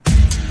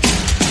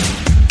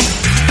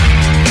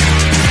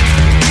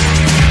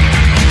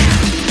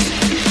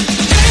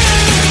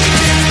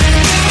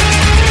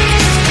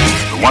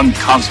one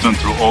constant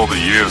through all the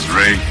years,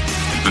 Ray.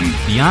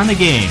 Beyond the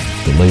Game.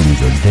 The ladies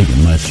are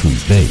digging my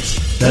sweet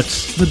bass.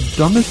 That's the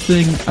dumbest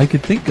thing I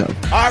could think of.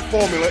 Our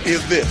formula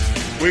is this.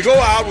 We go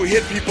out, we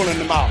hit people in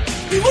the mouth.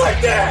 You like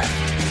that?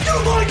 You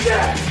like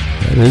that?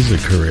 That is a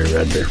career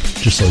ender,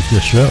 just like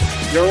this show.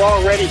 You're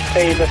already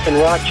famous in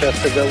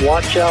Rochester, but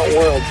watch out,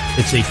 world.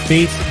 It's a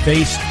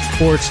faith-based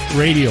sports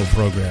radio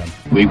program.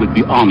 We would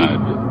be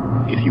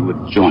honored if you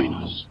would join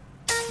us.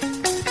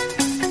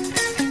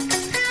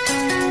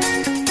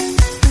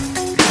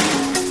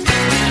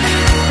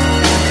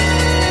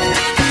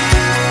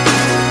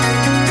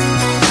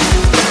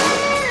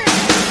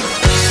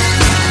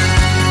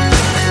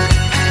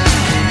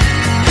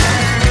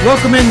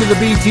 Welcome into the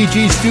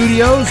BTG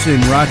studios in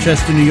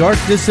Rochester, New York.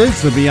 This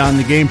is the Beyond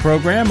the Game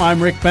program.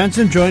 I'm Rick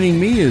Benson. Joining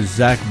me is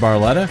Zach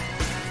Barletta.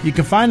 You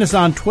can find us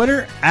on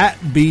Twitter at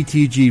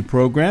BTG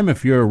Program.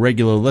 If you're a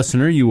regular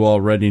listener, you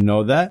already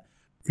know that.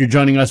 If you're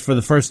joining us for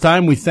the first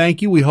time, we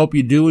thank you. We hope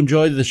you do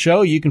enjoy the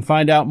show. You can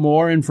find out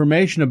more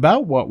information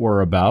about what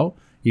we're about.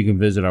 You can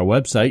visit our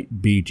website,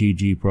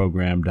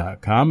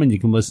 btgprogram.com, and you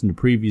can listen to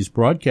previous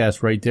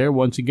broadcasts right there.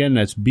 Once again,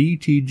 that's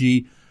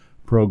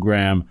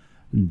btgprogram.com.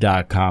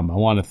 I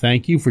want to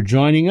thank you for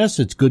joining us.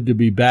 It's good to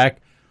be back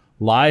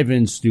live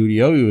in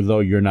studio. Even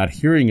though you're not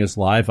hearing us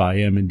live, I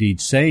am indeed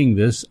saying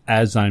this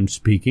as I'm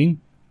speaking.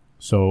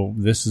 So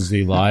this is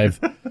a live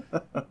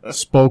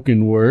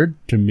spoken word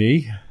to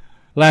me.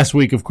 Last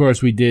week, of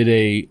course, we did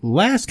a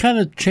last kind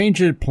of change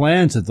of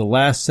plans at the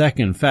last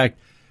second. In fact,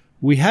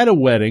 we had a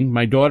wedding.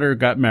 My daughter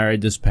got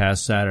married this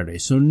past Saturday.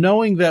 So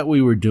knowing that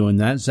we were doing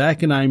that,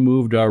 Zach and I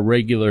moved our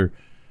regular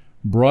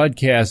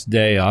broadcast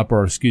day up,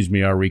 or excuse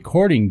me, our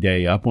recording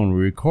day up when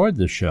we record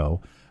the show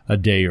a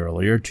day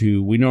earlier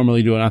to, we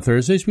normally do it on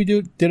Thursdays, we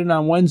did it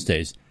on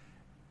Wednesdays.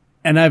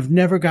 And I've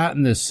never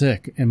gotten this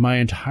sick in my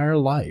entire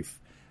life.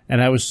 And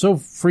I was so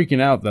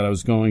freaking out that I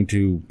was going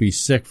to be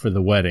sick for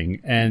the wedding.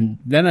 And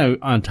then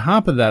on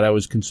top of that, I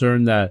was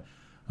concerned that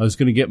I was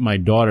going to get my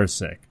daughter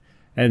sick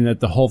and that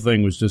the whole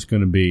thing was just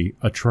going to be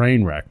a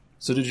train wreck.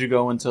 So did you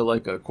go into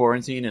like a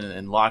quarantine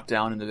and lock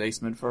down in the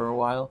basement for a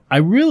while? I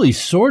really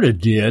sort of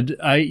did.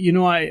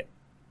 I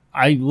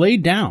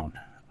laid down.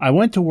 I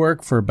went to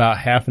work for about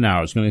half an hour.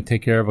 I was going to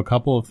take care of a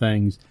couple of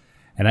things,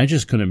 and I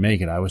just couldn't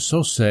make it. I was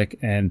so sick,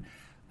 and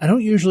I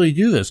don't usually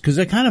do this because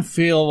I kind of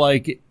feel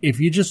like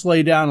if you just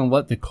lay down and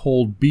let the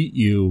cold beat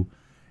you,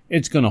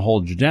 it's going to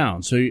hold you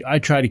down. So I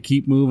try to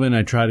keep moving.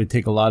 I try to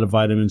take a lot of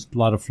vitamins, a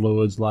lot of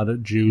fluids, a lot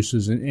of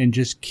juices, and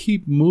just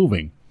keep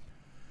moving.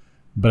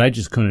 But I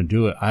just couldn't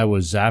do it. I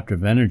was zapped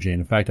of energy.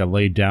 And in fact, I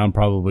laid down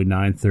probably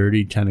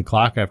 9:30, 10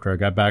 o'clock after I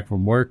got back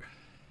from work.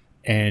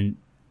 And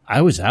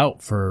I was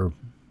out for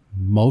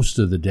most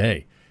of the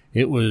day.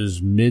 It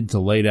was mid to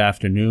late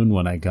afternoon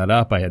when I got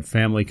up. I had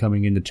family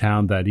coming into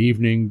town that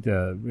evening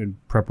in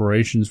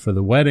preparations for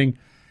the wedding.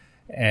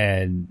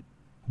 And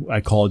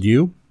I called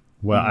you.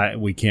 Well,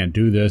 we can't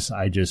do this.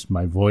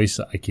 My voice,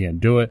 I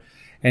can't do it.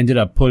 Ended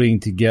up putting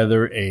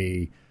together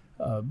a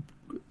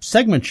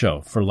segment show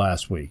for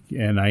last week,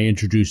 and I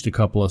introduced a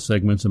couple of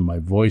segments, and my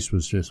voice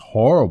was just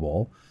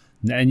horrible.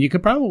 And you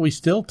could probably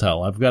still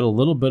tell I've got a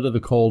little bit of the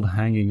cold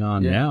hanging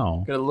on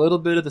now. Got a little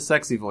bit of the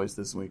sexy voice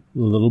this week. A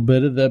little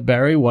bit of the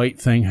Barry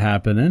White thing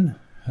happening.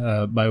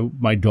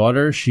 My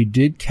daughter, she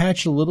did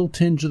catch a little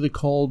tinge of the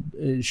cold.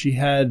 She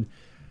had,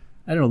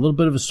 a little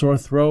bit of a sore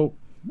throat,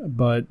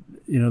 but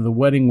the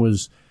wedding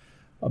was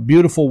a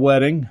beautiful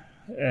wedding,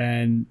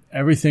 and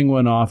everything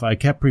went off. I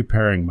kept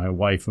preparing my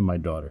wife and my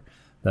daughter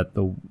that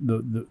the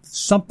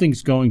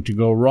something's going to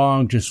go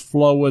wrong. Just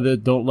flow with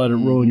it. Don't let it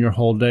ruin your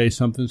whole day.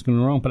 Something's going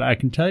to go wrong. But I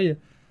can tell you,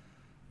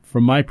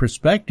 from my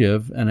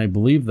perspective, and I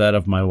believe that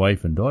of my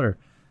wife and daughter,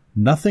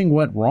 nothing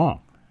went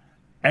wrong.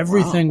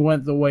 Everything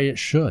went the way it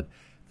should.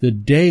 The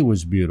day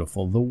was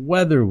beautiful. The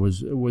weather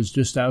was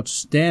just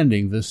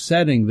outstanding. The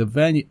setting, the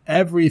venue,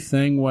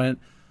 everything went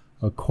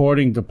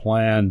according to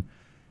plan.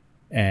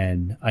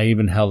 And I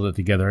even held it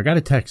together. I got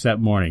a text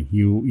that morning.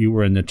 You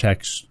were in the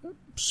text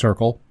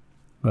circle.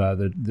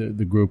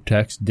 The group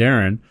text.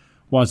 Darren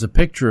wants a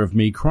picture of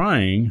me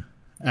crying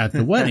at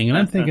the wedding. And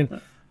I'm thinking,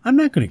 I'm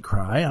not going to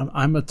cry.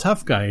 I'm a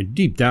tough guy.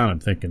 Deep down, I'm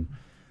thinking,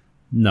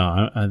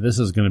 no, this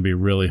is going to be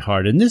really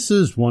hard. And this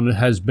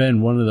has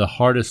been one of the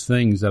hardest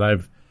things that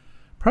I've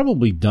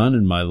probably done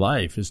in my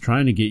life, is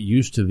trying to get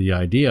used to the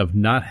idea of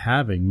not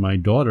having my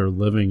daughter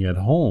living at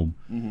home.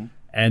 Mm-hmm.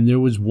 And there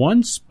was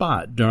one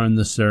spot during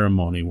the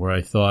ceremony where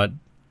I thought,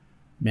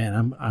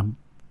 man, I'm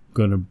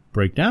going to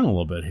break down a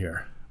little bit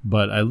here.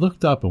 But I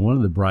looked up, and one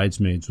of the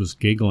bridesmaids was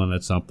giggling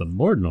at something,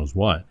 Lord knows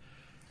what.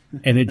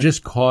 And it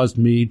just caused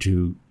me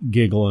to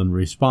giggle in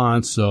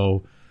response.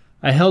 So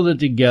I held it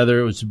together.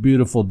 It was a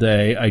beautiful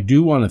day. I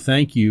do want to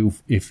thank you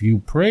if you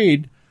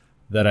prayed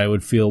that I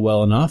would feel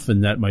well enough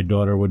and that my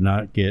daughter would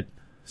not get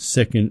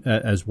sick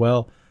as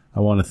well.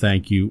 I want to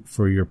thank you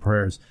for your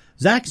prayers.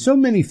 Zach, so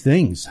many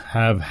things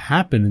have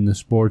happened in the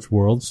sports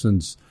world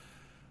since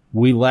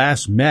we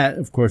last met.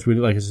 Of course,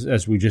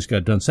 as we just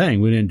got done saying,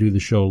 we didn't do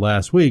the show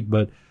last week,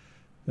 but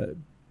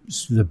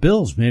the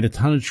Bills made a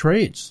ton of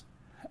trades.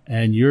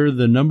 and you're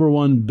the number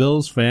one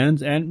Bills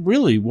fans and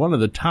really one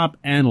of the top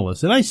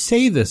analysts. And I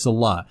say this a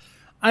lot.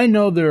 I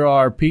know there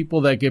are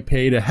people that get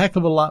paid a heck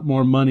of a lot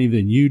more money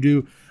than you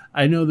do.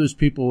 I know there's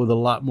people with a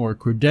lot more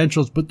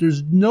credentials, but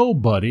there's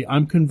nobody,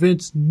 I'm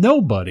convinced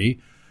nobody,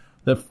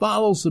 that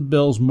follows the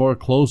Bills more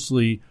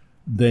closely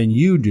than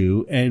you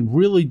do and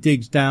really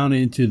digs down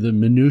into the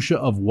minutia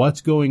of what's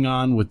going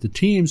on with the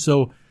team.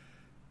 So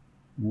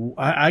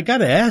I got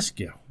to ask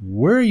you,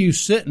 where are you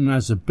sitting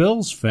as a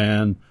Bills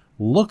fan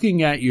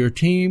looking at your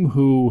team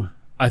who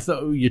I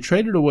thought you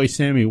traded away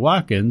Sammy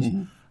Watkins?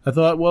 Mm-hmm. I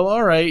thought, well,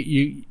 all right,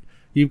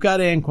 you've got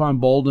Anquan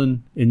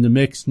Boldin in the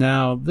mix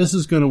now. This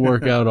is going to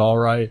work out all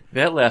right.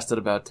 That lasted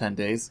about 10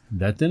 days.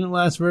 That didn't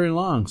last very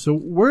long. So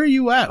where are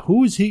you at?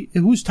 Who's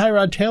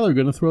Tyrod Taylor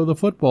going to throw the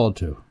football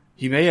to?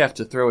 He may have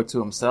to throw it to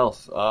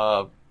himself.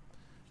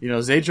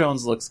 Zay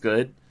Jones looks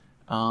good.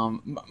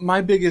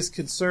 My biggest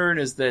concern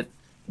is that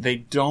they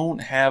don't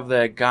have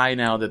that guy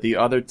now that the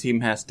other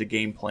team has to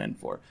game plan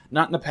for.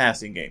 Not in the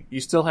passing game. You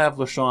still have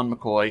LaShawn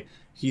McCoy.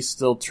 He's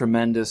still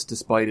tremendous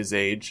despite his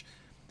age.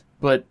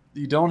 But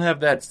you don't have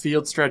that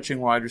field-stretching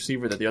wide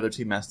receiver that the other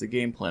team has to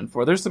game plan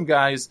for. There's some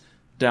guys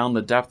down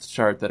the depth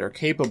chart that are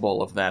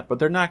capable of that, but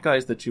they're not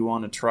guys that you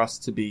want to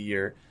trust to be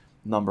your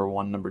number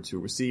one, number two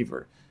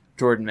receiver.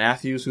 Jordan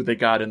Matthews, who they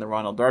got in the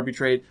Ronald Darby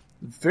trade,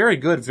 very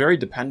good, very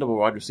dependable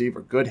wide receiver.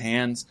 Good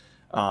hands,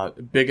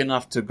 big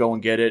enough to go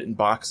and get it and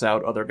box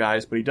out other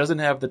guys, but he doesn't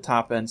have the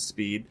top-end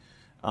speed.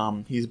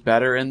 He's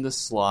better in the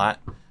slot.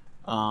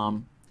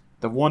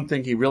 The one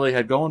thing he really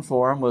had going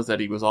for him was that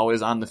he was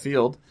always on the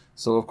field.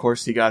 So, of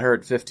course, he got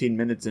hurt 15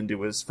 minutes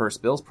into his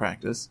first Bills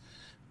practice.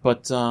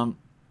 But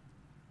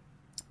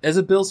as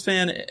a Bills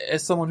fan,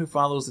 as someone who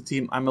follows the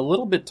team, I'm a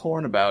little bit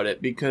torn about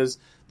it because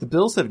the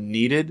Bills have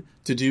needed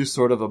to do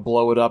sort of a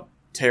blow-it-up,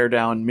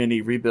 tear-down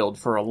mini rebuild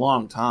for a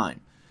long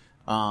time.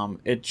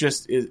 It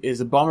just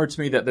is a bummer to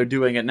me that they're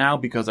doing it now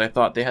because I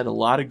thought they had a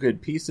lot of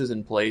good pieces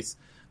in place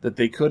that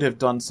they could have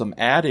done some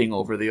adding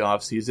over the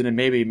offseason and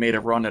maybe made a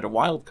run at a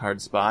wild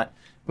card spot.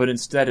 But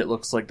instead, it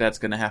looks like that's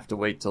going to have to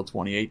wait till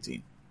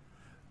 2018.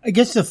 I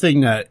guess the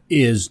thing that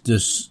is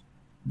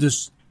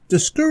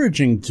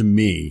discouraging to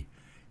me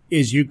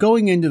is you're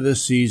going into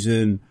this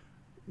season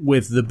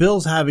with the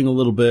Bills having a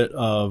little bit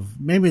of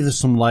maybe there's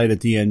some light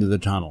at the end of the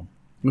tunnel.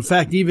 In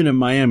fact, even in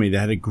Miami, they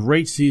had a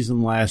great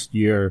season last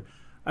year.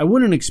 I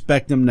wouldn't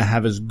expect them to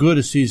have as good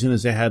a season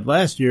as they had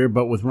last year,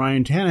 but with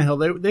Ryan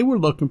Tannehill, they were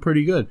looking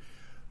pretty good.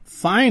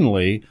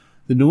 Finally,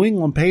 the New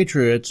England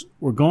Patriots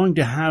were going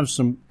to have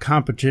some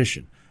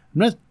competition.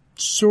 I'm not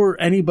sure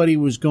anybody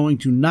was going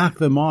to knock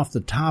them off the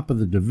top of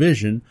the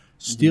division,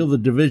 steal the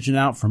division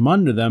out from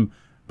under them,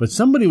 but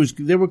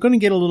they were going to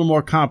get a little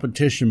more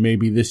competition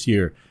maybe this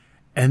year.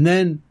 And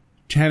then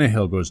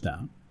Tannehill goes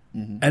down.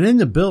 Mm-hmm. And then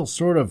the Bills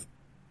sort of,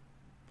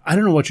 I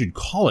don't know what you'd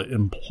call it,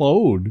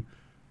 implode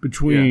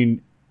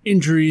between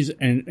injuries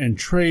and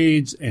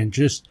trades and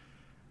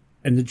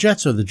the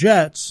Jets are the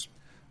Jets.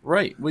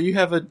 Right. Well, you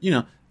have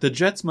the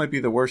Jets might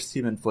be the worst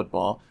team in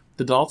football.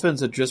 The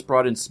Dolphins have just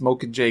brought in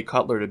Smokin' Jay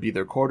Cutler to be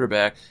their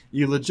quarterback.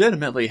 You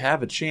legitimately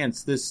have a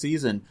chance this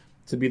season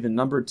to be the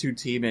number 2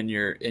 team in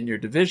your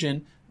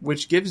division,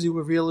 which gives you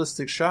a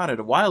realistic shot at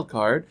a wild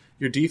card.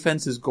 Your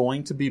defense is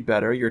going to be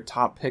better. Your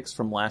top picks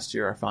from last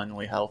year are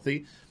finally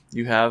healthy.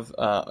 You have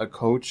a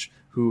coach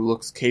who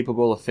looks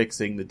capable of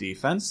fixing the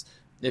defense.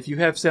 If you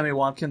have Sammy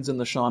Watkins and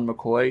LaShawn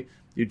McCoy,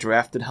 you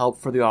drafted help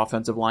for the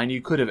offensive line.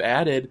 You could have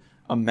added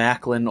a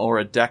Macklin or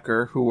a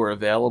Decker who were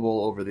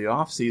available over the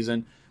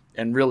offseason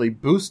and really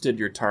boosted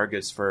your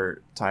targets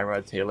for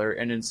Tyrod Taylor,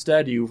 and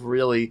instead you've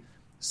really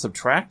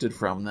subtracted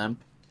from them.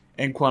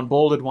 Anquan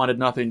Boldin wanted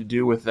nothing to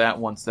do with that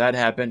once that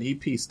happened. He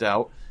pieced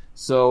out.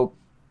 So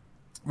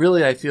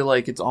really I feel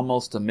like it's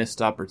almost a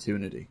missed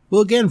opportunity.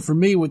 Well, again, for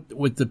me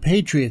with the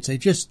Patriots,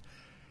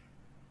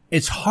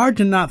 it's hard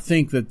to not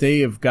think that they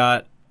have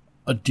got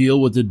a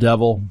deal with the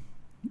devil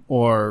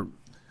or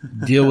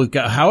deal with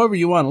God, however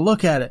you want to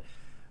look at it.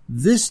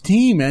 This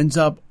team ends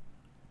up...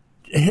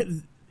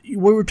 We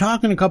were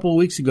talking a couple of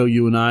weeks ago,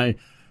 you and I,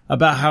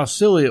 about how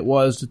silly it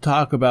was to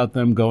talk about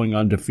them going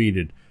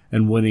undefeated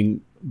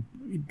and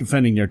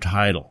defending their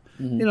title.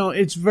 Mm-hmm.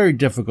 It's very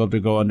difficult to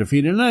go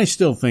undefeated, and I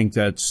still think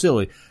that's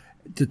silly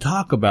to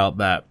talk about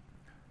that.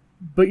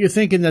 But you're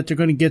thinking that they're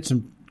going to get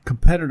some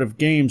competitive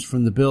games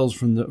from the Bills,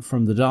 from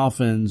the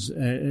Dolphins,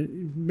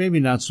 maybe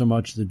not so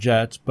much the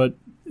Jets, but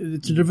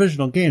it's a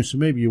divisional game, so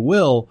maybe you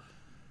will.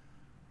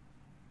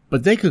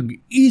 But they could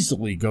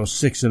easily go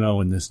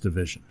 6-0 in this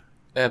division.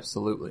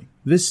 Absolutely.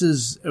 This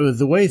is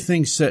the way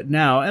things sit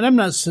now, and I'm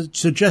not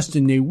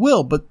suggesting they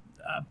will, but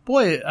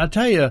boy, I'll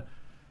tell you,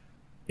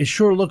 it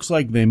sure looks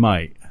like they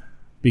might,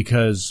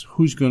 because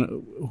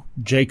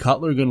Jay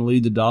Cutler going to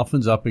lead the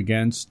Dolphins up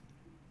against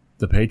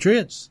the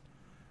Patriots?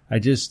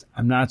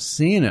 I'm not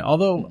seeing it.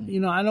 Although,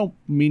 I don't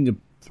mean to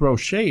throw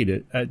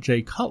shade at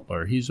Jay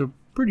Cutler. He's a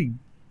pretty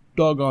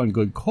doggone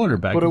good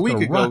quarterback. But a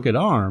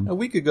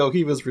week ago,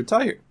 he was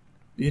retired.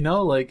 I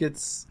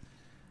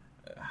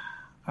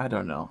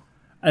don't know.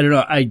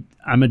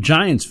 I'm a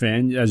Giants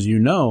fan, as you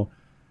know,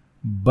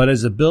 But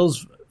as a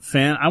Bills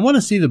fan, I want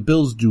to see the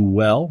Bills do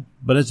well.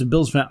 But as a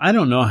Bills fan, I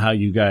don't know how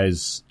you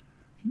guys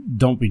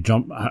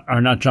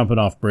are not jumping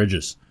off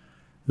bridges.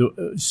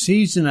 The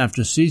season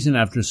after season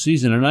after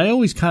season, and I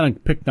always kind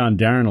of picked on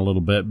Darren a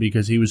little bit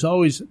because he was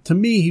always, to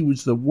me, he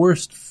was the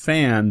worst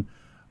fan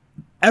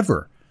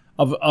ever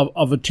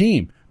of a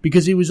team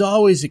because he was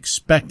always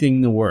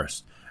expecting the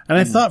worst. And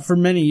I thought for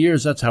many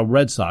years that's how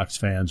Red Sox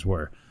fans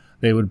were.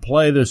 They would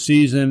play the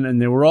season,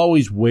 and they were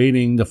always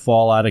waiting to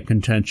fall out of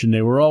contention.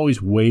 They were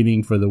always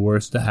waiting for the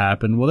worst to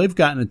happen. Well, they've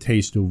gotten a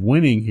taste of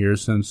winning here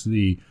since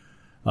the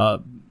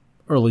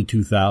early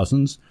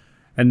 2000s.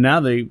 And now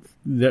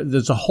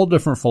there's a whole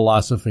different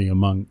philosophy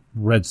among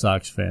Red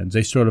Sox fans.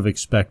 They sort of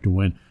expect to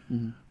win.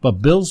 Mm-hmm.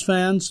 But Bills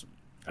fans,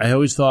 I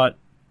always thought,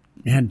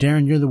 man,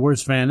 Darren, you're the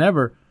worst fan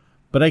ever.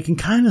 But I can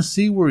kind of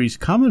see where he's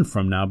coming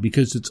from now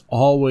because it's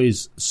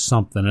always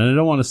something. And I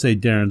don't want to say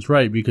Darren's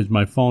right because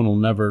my phone will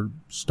never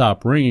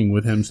stop ringing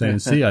with him saying,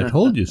 see, I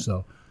told you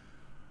so.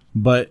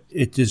 But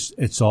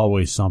it's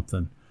always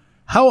something.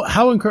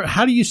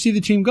 How do you see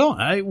the team going?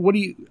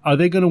 Are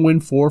they going to win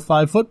 4 or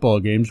 5 football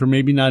games or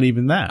maybe not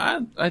even that?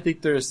 I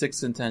think they're a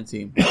 6-10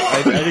 team.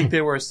 I think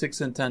they were a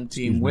 6-10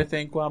 team with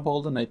Anquan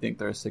Boldin. I think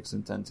they're a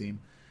 6-10 team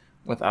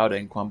without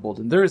Anquan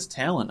Boldin. There is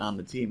talent on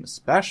the team,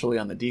 especially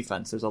on the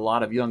defense. There's a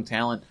lot of young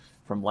talent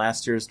from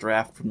last year's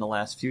draft, from the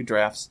last few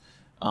drafts,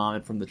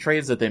 and from the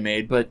trades that they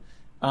made. But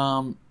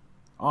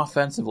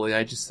offensively,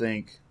 I just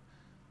think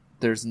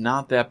there's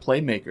not that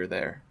playmaker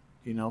there,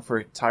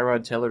 for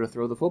Tyrod Taylor to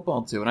throw the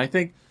football to. And I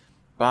think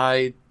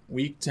by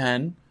week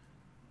 10,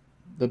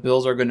 the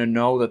Bills are going to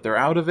know that they're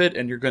out of it,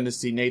 and you're going to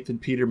see Nathan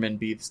Peterman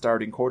be the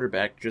starting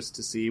quarterback just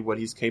to see what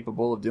he's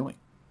capable of doing.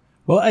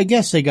 Well, I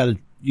guess you got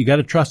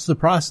to trust the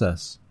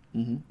process.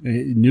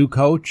 Mm-hmm. New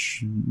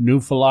coach, new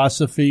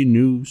philosophy,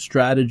 new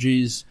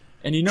strategies.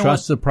 And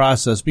trust the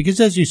process because,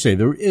 as you say,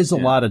 there is a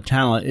lot of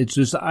talent. It's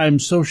just I'm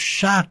so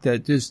shocked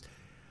that just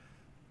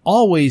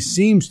always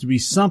seems to be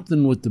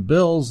something with the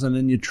Bills, and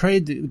then you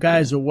trade the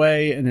guys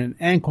away, and then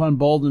Anquan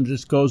Boldin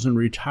just goes and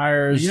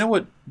retires. You know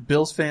what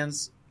Bills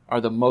fans are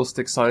the most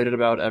excited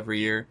about every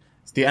year?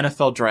 It's the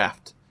NFL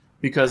draft.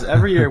 Because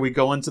every year we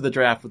go into the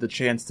draft with a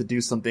chance to do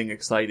something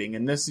exciting.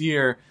 And this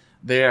year,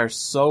 they are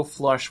so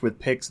flush with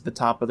picks at the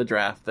top of the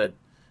draft that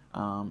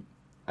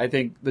I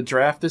think the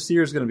draft this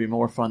year is going to be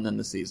more fun than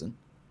the season.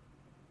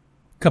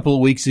 A couple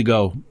of weeks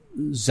ago,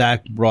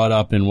 Zach brought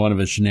up in one of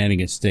his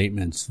shenanigans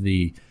statements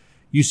the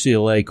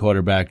UCLA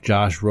quarterback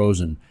Josh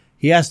Rosen.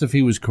 He asked if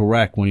he was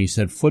correct when he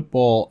said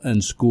football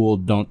and school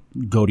don't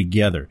go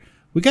together.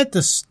 We got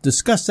to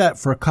discuss that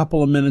for a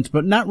couple of minutes,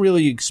 but not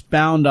really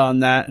expound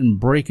on that and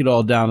break it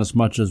all down as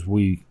much as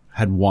we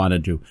had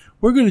wanted to.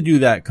 We're going to do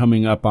that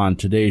coming up on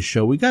today's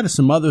show. We got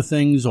some other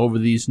things over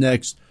these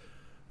next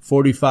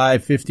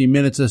 45, 50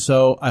 minutes or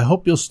so. I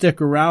hope you'll stick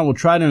around. We'll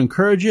try to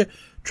encourage you,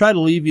 try to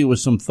leave you with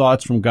some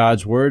thoughts from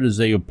God's Word as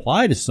they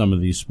apply to some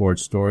of these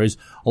sports stories.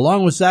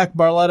 Along with Zach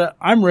Barletta,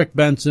 I'm Rick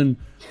Benson.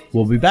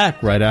 We'll be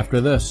back right after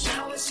this.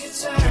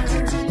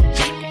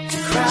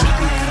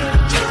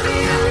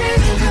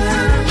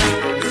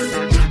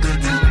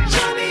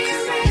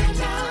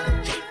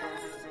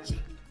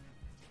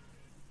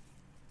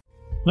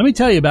 Let me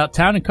tell you about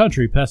Town &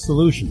 Country Pest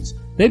Solutions.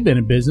 They've been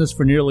in business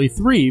for nearly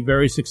 3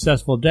 very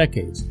successful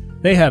decades.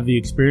 They have the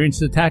experience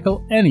to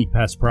tackle any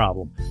pest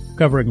problem.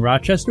 Covering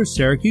Rochester,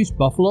 Syracuse,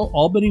 Buffalo,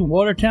 Albany,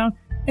 Watertown,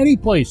 any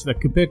place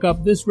that could pick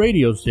up this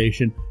radio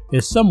station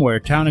is somewhere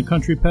Town &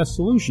 Country Pest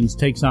Solutions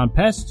takes on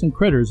pests and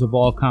critters of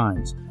all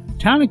kinds.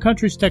 Town &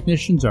 Country's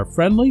technicians are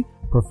friendly,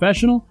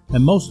 professional,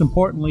 and most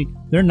importantly,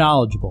 they're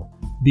knowledgeable.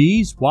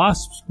 Bees,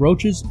 wasps,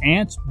 roaches,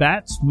 ants,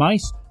 bats,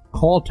 mice,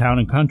 call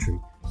Town & Country.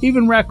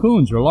 Even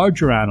raccoons or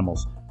larger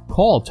animals,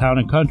 call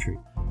Town & Country.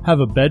 Have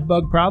a bed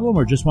bug problem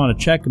or just want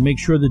to check and make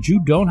sure that you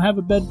don't have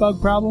a bed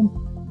bug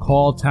problem?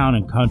 Call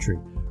Town & Country.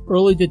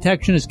 Early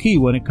detection is key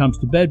when it comes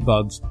to bed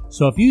bugs,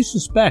 so if you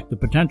suspect a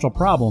potential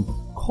problem,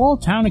 call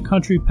Town &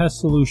 Country Pest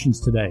Solutions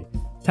today.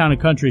 Town &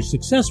 Country's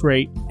success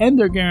rate and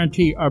their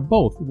guarantee are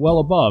both well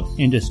above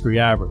industry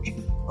average.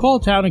 Call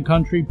Town &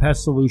 Country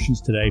Pest Solutions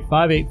today,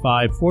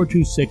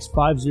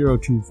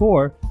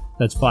 585-426-5024.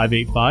 That's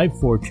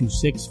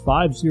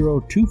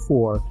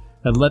 585-426-5024,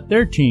 and let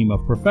their team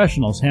of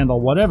professionals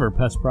handle whatever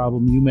pest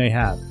problem you may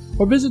have.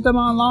 Or visit them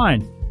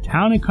online,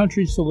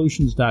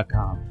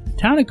 townandcountrysolutions.com.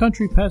 Town &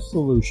 Country Pest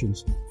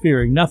Solutions,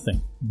 fearing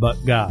nothing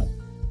but God.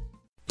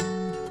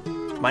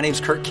 My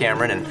name's Kirk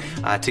Cameron,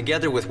 and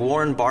together with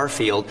Warren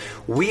Barfield,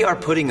 we are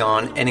putting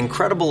on an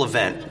incredible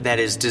event that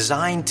is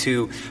designed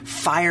to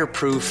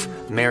fireproof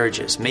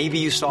marriages. Maybe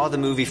you saw the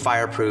movie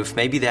Fireproof.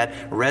 Maybe that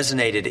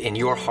resonated in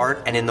your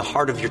heart and in the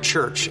heart of your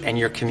church and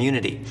your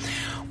community.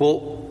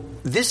 Well,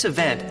 this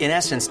event, in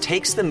essence,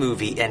 takes the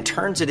movie and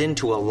turns it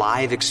into a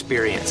live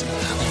experience.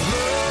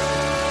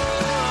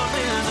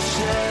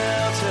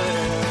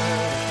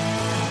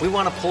 We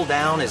want to pull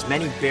down as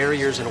many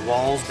barriers and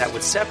walls that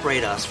would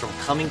separate us from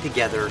coming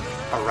together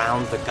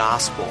around the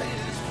gospel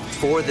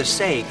for the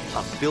sake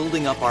of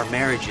building up our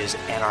marriages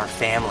and our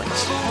families.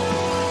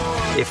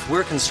 If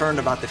we're concerned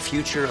about the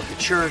future of the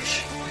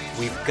church,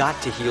 we've got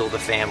to heal the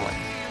family.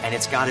 And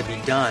it's got to be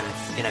done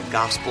in a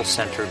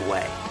gospel-centered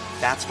way.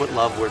 That's what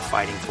Love Worth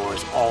Fighting For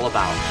is all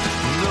about.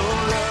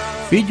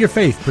 Feed Your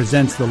Faith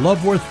presents the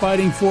Love Worth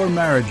Fighting For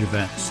marriage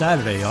event,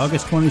 Saturday,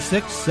 August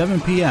 26th,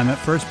 7 p.m. at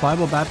First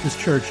Bible Baptist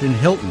Church in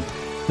Hilton.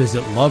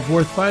 Visit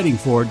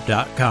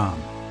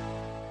loveworthfightingfor.com.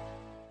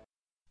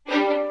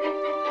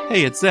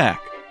 Hey, it's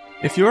Zach.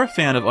 If you're a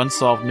fan of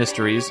unsolved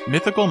mysteries,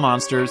 mythical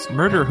monsters,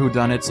 murder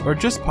whodunits, or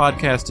just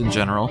podcasts in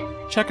general,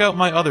 check out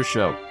my other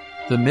show,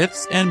 the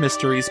Myths and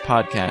Mysteries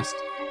Podcast.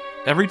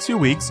 Every 2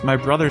 weeks, my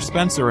brother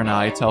Spencer and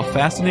I tell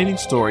fascinating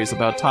stories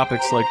about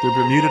topics like the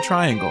Bermuda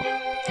Triangle,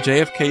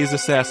 JFK's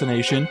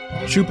assassination,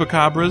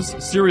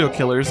 chupacabras, serial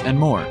killers, and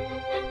more.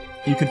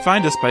 You can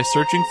find us by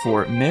searching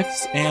for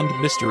Myths and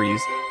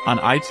Mysteries on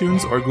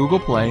iTunes or Google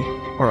Play,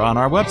 or on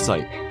our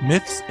website,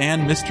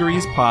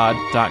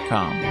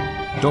 mythsandmysteriespod.com.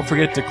 Don't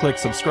forget to click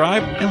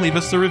subscribe and leave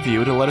us a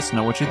review to let us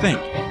know what you think.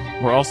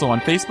 We're also on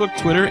Facebook,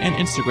 Twitter, and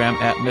Instagram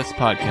at Myths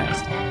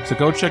Podcast. So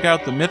go check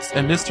out the Myths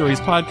and Mysteries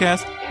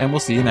Podcast, and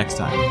we'll see you next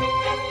time.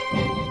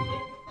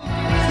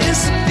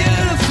 It's a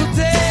beautiful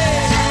day.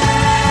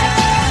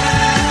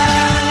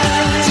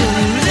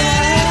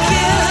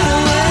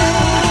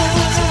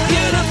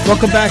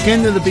 Welcome back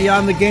into the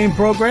Beyond the Game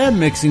program,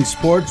 mixing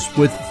sports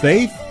with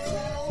faith.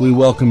 We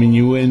welcoming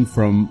you in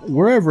from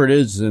wherever it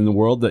is in the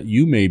world that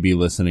you may be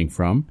listening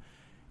from.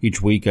 Each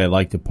week, I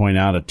like to point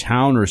out a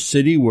town or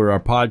city where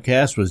our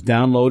podcast was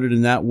downloaded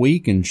in that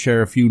week and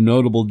share a few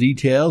notable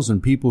details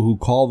and people who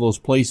call those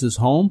places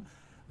home.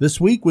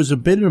 This week was a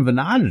bit of an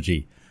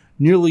oddity.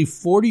 Nearly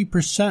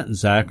 40%,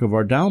 Zach, of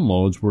our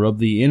downloads were of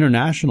the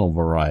international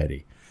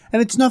variety. And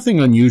it's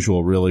nothing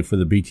unusual, really, for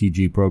the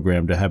BTG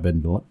program to have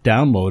been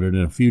downloaded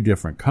in a few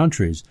different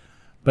countries.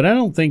 But I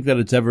don't think that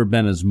it's ever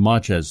been as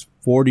much as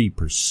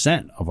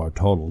 40% of our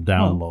total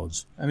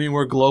downloads. I mean,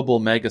 we're global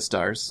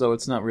megastars, so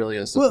it's not really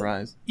a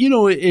surprise. Well, you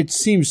know, it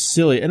seems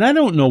silly, and I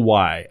don't know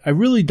why. I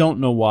really don't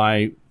know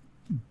why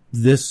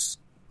this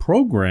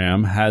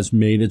program has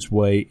made its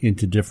way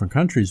into different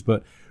countries,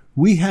 but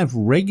we have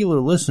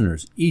regular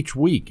listeners each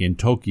week in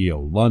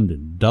Tokyo,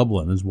 London,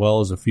 Dublin, as well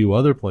as a few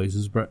other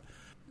places. But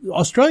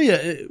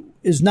Australia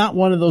is not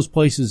one of those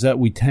places that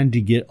we tend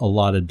to get a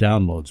lot of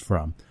downloads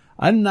from.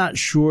 I'm not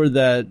sure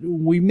that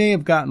we may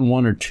have gotten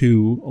one or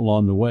two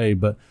along the way,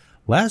 but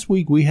last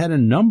week we had a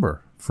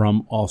number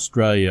from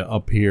Australia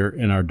up here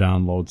in our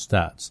download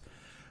stats.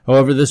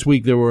 However, this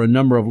week there were a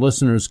number of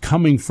listeners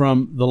coming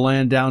from the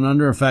land down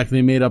under. In fact,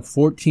 they made up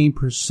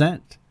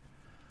 14%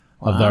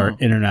 of our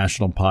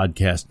international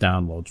podcast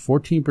downloads.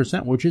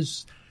 14%, which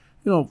is,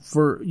 you know,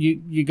 for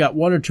you got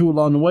one or two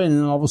along the way, and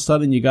then all of a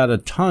sudden you got a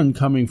ton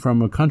coming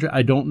from a country.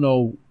 I don't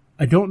know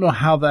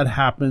how that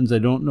happens. I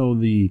don't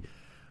know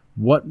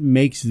what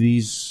makes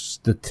these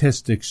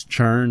statistics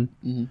churn.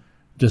 Mm-hmm.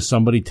 Does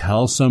somebody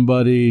tell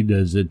somebody?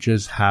 Does it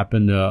just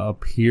happen to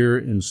appear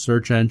in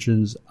search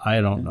engines?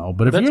 I don't know.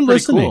 But if you're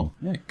listening, cool.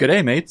 Yeah. Good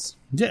day, mates.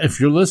 Yeah, if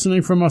you're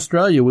listening from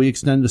Australia, we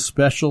extend a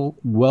special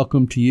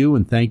welcome to you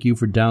and thank you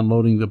for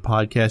downloading the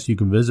podcast. You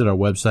can visit our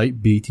website,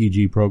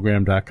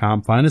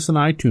 btgprogram.com. Find us on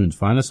iTunes.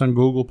 Find us on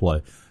Google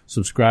Play.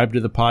 Subscribe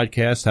to the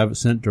podcast. Have it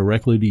sent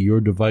directly to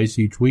your device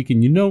each week.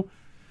 And you know,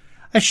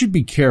 I should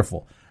be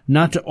careful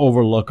not to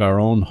overlook our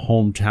own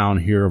hometown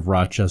here of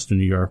Rochester,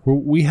 New York, where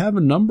we have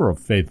a number of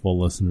faithful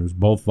listeners,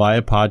 both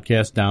via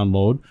podcast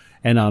download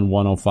and on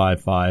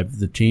 105.5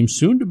 The Team,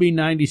 soon to be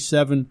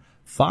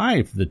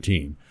 97.5 The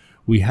Team.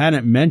 We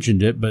hadn't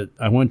mentioned it, but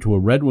I went to a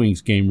Red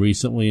Wings game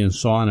recently and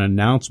saw an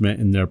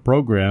announcement in their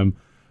program.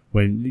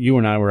 When you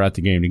and I were at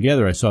the game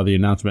together, I saw the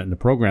announcement in the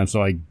program,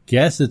 so I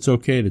guess it's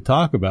okay to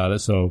talk about it.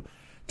 So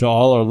to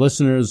all our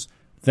listeners,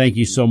 thank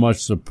you so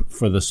much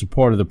for the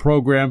support of the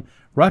program.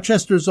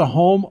 Rochester's a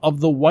home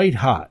of the White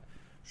Hot.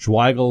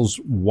 Schweigel's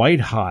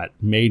White Hot,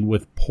 made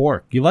with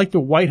pork. You like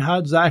the White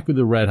Hot, Zach, or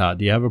the Red Hot?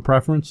 Do you have a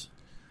preference?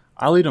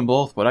 I'll eat them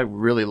both, but I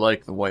really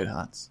like the White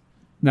Hots.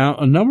 Now,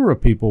 a number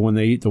of people, when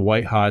they eat the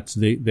White Hots,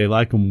 they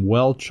like them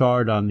well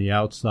charred on the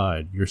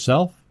outside.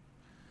 Yourself?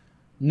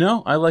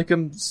 No, I like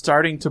them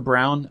starting to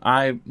brown.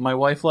 My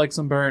wife likes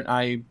them burnt.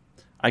 I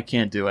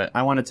can't do it.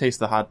 I want to taste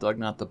the hot dog,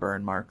 not the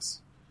burn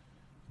marks.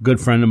 Good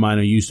friend of mine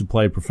who used to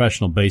play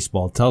professional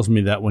baseball tells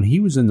me that when he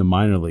was in the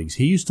minor leagues,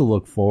 he used to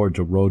look forward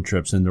to road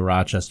trips into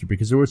Rochester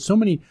because there were so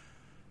many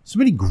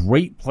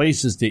great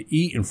places to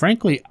eat. And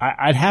frankly,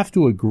 I'd have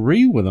to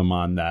agree with him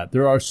on that.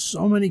 There are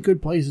so many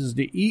good places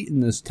to eat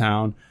in this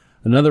town.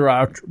 Another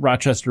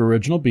Rochester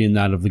original being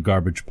that of the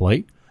Garbage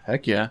Plate.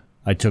 Heck yeah.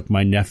 I took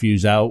my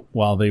nephews out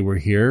while they were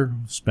here,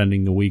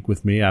 spending the week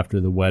with me after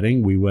the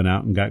wedding. We went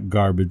out and got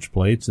garbage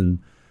plates, and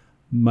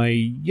my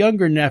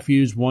younger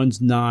nephews,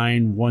 one's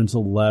 9, one's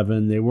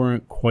 11. They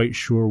weren't quite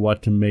sure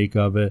what to make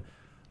of it.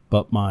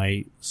 But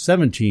my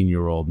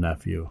 17-year-old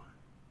nephew,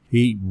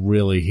 he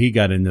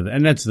got into that.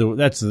 And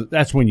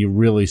that's when you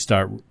really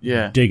start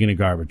digging a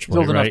garbage plate,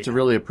 He's old right? enough to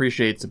really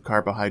appreciate some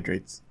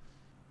carbohydrates.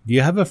 Do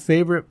you have a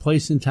favorite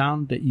place in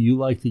town that you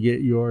like to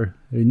get your...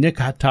 Nick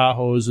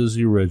Tahoe's is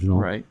the original.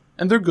 Right.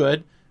 And they're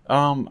good.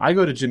 I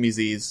go to Jimmy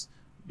Z's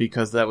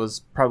because that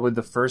was probably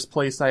the first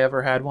place I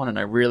ever had one, and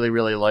I really,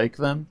 really like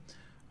them.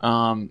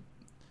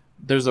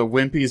 There's a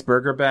Wimpy's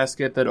Burger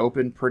Basket that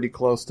opened pretty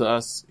close to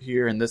us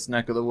here in this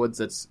neck of the woods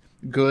that's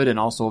good and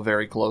also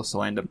very close,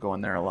 so I end up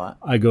going there a lot.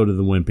 I go to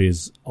the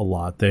Wimpy's a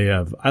lot.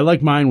 I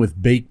like mine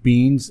with baked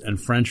beans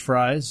and French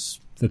fries.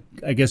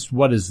 I guess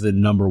what is the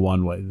number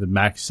one way? The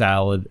mac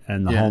salad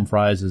and the home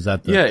fries? Is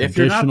that the traditional? If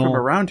you're not from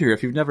around here,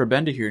 if you've never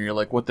been to here and you're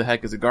like, what the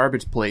heck is a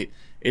garbage plate?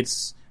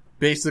 It's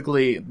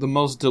basically the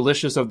most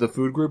delicious of the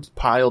food groups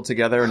piled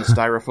together in a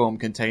styrofoam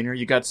container.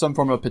 You got some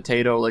form of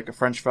potato, like a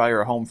French fry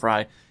or a home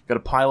fry. You got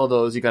a pile of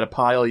those. You got a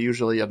pile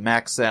usually of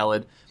mac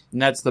salad.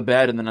 And that's the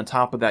bed, and then on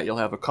top of that, you'll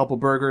have a couple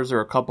burgers or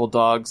a couple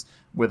dogs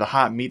with a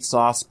hot meat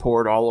sauce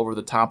poured all over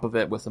the top of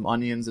it with some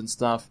onions and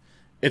stuff.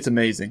 It's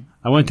amazing.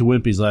 I went to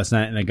Wimpy's last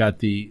night, and I got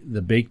the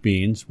baked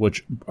beans,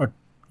 which are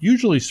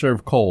usually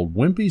served cold.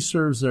 Wimpy's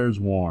serves theirs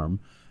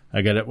warm.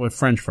 I got it with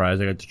French fries.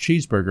 I got the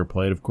cheeseburger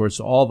plate. Of course,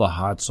 all the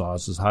hot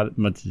sauces, hot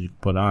much as you can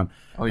put on.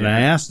 Oh, yeah. And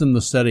I asked them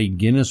to set a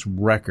Guinness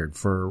record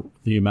for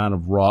the amount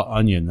of raw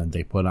onion that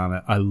they put on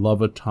it. I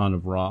love a ton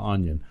of raw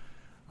onion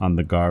on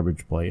the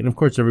garbage plate. And of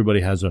course, everybody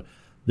has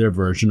their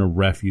version, a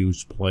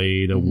refuse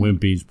plate, a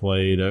Wimpy's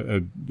plate.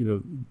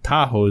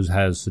 Tahoe's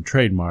has the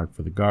trademark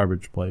for the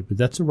garbage plate, but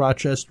that's a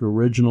Rochester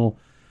original.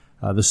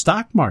 The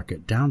Stock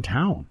Market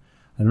downtown.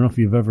 I don't know if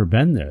you've ever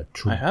been there.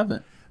 I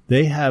haven't.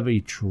 They have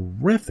a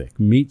terrific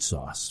meat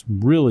sauce,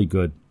 really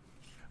good.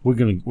 We're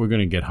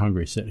gonna get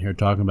hungry sitting here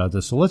talking about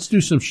this. So let's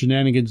do some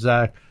shenanigans,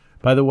 Zach.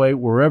 By the way,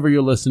 wherever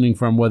you're listening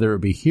from, whether it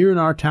be here in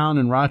our town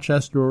in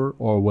Rochester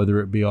or whether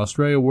it be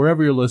Australia,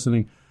 wherever you're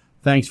listening,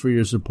 thanks for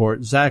your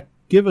support. Zach,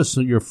 give us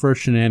your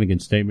first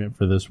shenanigans statement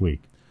for this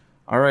week.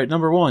 All right,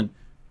 number one,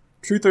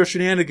 truth or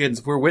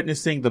shenanigans, we're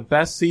witnessing the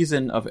best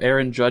season of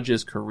Aaron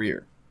Judge's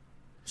career.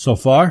 So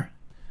far?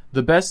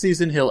 The best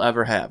season he'll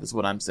ever have is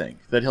what I'm saying.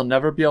 That he'll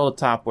never be able to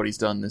top what he's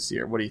done this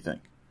year. What do you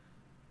think?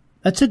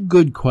 That's a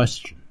good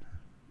question.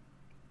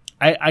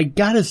 I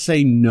gotta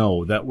say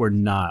no, that we're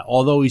not.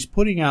 Although he's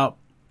putting out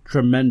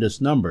tremendous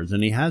numbers,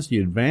 and he has the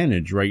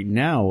advantage right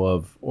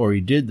now or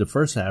he did the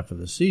first half of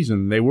the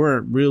season.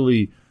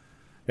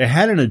 They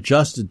hadn't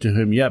adjusted to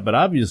him yet, but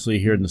obviously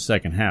here in the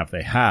second half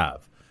they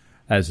have,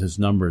 as his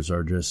numbers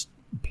are just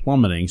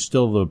plummeting.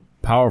 Still the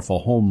powerful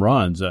home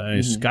runs,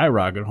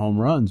 skyrocket home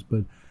runs,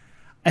 but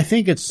I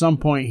think at some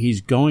point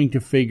he's going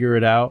to figure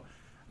it out.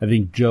 I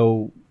think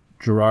Joe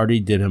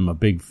Girardi did him a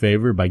big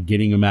favor by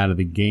getting him out of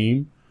the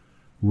game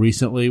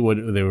recently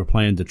when they were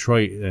playing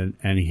Detroit,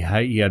 and he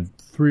had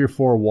 3 or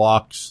 4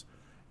 walks,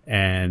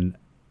 and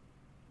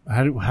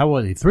how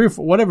was he? 3 or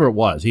 4, whatever it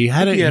was. He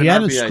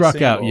hadn't struck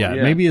out yet.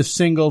 Yeah. Maybe a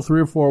single, 3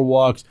 or 4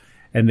 walks,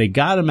 and they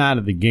got him out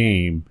of the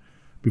game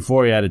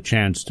before he had a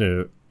chance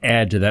to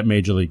add to that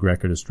major league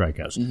record of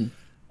strikeouts. Mm-hmm.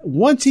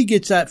 Once he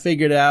gets that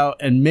figured out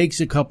and makes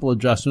a couple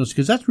adjustments,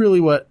 because that's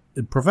really what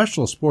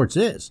professional sports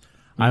is.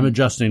 Mm-hmm. I'm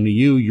adjusting to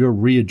you, you're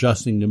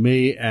readjusting to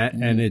me,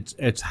 and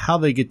it's how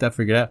they get that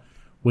figured out.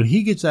 When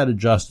he gets that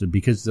adjusted,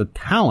 because the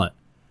talent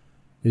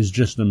is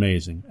just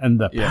amazing,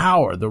 and the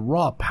power, the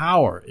raw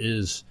power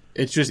is...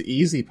 It's just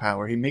easy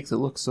power. He makes it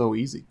look so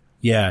easy.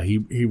 Yeah, he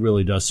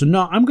really does. So,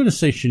 no, I'm going to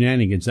say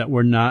shenanigans, that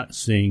we're not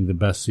seeing the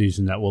best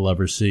season that we'll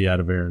ever see out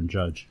of Aaron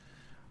Judge.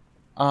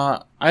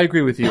 I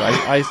agree with you.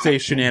 I say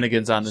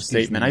shenanigans on the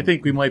statement. I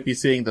think we might be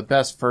seeing the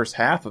best first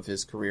half of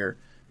his career,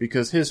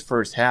 because his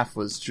first half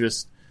was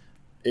just,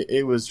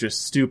 it was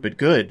just stupid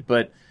good.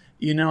 But,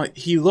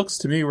 he looks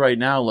to me right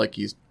now like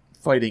he's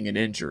fighting an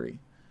injury.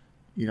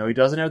 He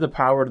doesn't have the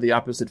power to the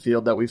opposite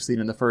field that we've seen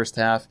in the first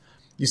half.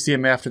 You see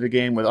him after the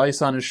game with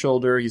ice on his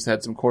shoulder. He's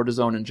had some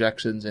cortisone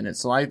injections in it.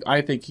 So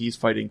I think he's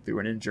fighting through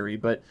an injury.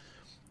 But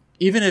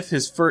even if he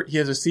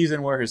has a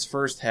season where his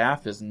first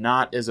half is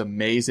not as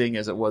amazing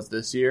as it was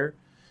this year,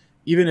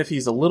 even if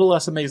he's a little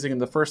less amazing in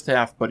the first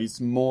half, but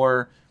he's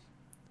more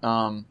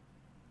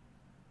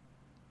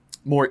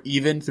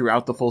even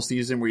throughout the full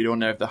season, where you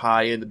don't have the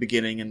high in the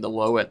beginning and the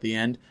low at the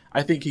end,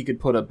 I think he could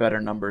put up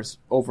better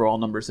overall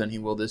numbers than he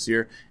will this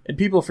year. And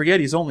people forget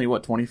he's only,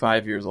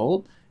 25 years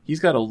old? He's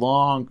got a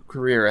long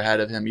career ahead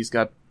of him. He's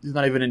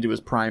not even into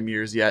his prime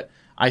years yet.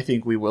 I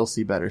think we will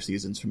see better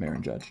seasons from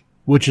Aaron Judge.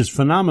 Which is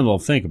phenomenal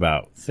to think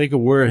about. Think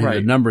of where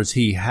the numbers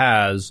he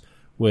has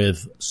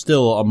with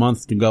still a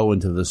month to go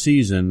into the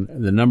season,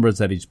 the numbers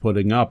that he's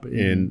putting up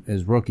in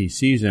his rookie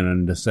season,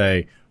 and to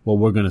say, well,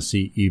 we're going to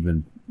see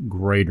even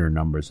greater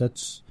numbers.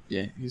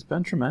 He's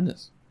been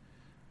tremendous.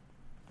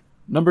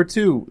 Number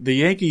 2, the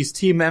Yankees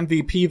team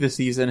MVP this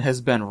season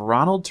has been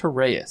Ronald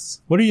Torreyes.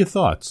 What are your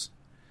thoughts?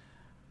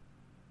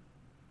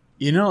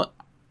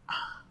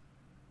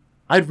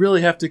 I'd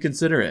really have to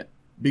consider it,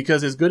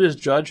 because as good as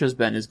Judge has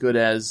been, as good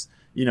as,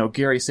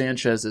 Gary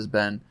Sanchez has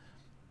been,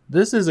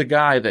 this is a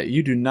guy that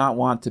you do not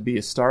want to be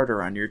a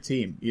starter on your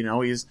team.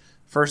 He's,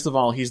 first of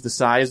all, he's the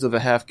size of a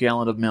half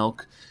gallon of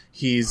milk.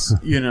 He's,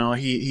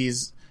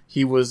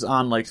 he was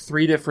on like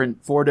 4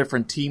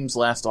 different teams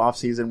last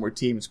offseason where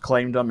teams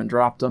claimed him and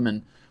dropped him,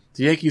 and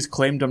the Yankees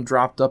claimed him,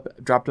 dropped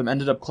him,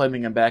 ended up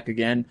claiming him back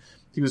again.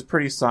 He was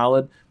pretty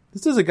solid.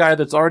 This is a guy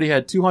that's already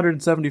had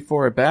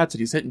 274 at-bats, and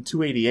he's hitting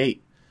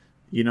 288.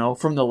 You know,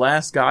 from the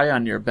last guy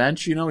on your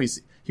bench, you know,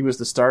 he was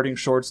the starting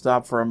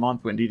shortstop for a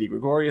month when Didi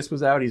Gregorius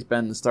was out. He's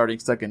been the starting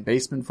second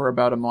baseman for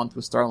about a month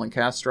with Starlin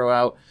Castro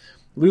out.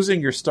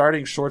 Losing your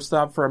starting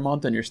shortstop for a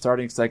month and your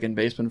starting second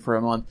baseman for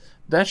a month,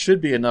 that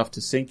should be enough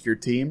to sink your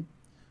team.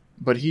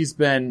 But he's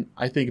been,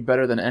 I think,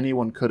 better than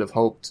anyone could have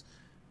hoped.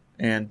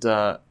 And,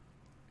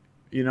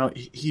 you know,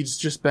 he's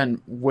just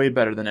been way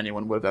better than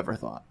anyone would have ever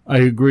thought. I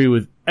agree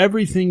with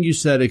everything you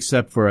said,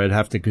 except for I'd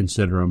have to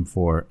consider him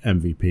for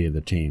MVP of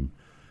the team.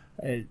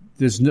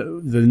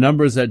 The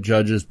numbers that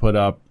judges put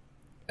up,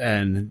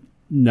 and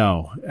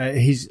no,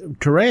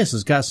 Torreyes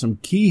has got some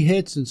key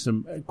hits in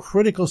some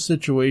critical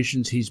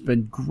situations. He's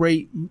been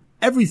great,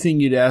 everything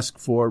you'd ask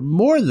for,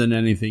 more than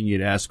anything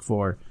you'd ask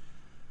for.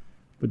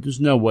 But there's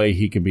no way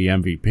he can be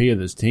MVP of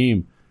this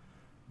team,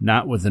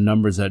 not with the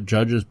numbers that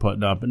judges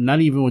putting up, and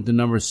not even with the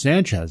numbers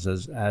Sanchez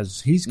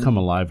as he's come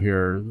alive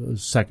here the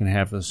second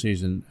half of the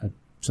season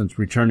since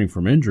returning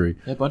from injury.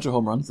 A bunch of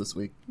home runs this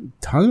week.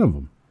 Ton of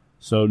them.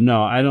 So,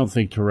 no, I don't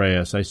think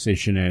Torreyes, I say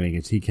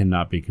shenanigans, he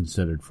cannot be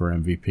considered for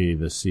MVP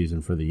this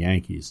season for the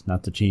Yankees,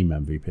 not the team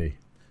MVP.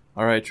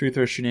 All right, truth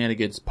or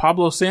shenanigans.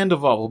 Pablo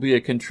Sandoval will be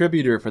a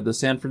contributor for the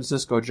San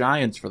Francisco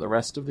Giants for the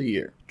rest of the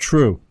year.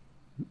 True.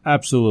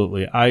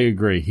 Absolutely. I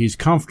agree. He's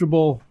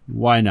comfortable.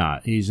 Why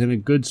not? He's in a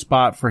good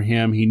spot for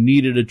him. He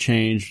needed a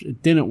change.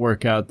 It didn't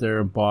work out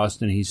there in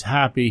Boston. He's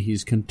happy.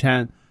 He's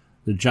content.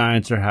 The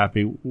Giants are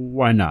happy.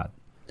 Why not?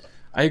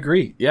 I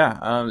agree. Yeah.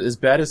 As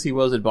bad as he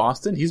was at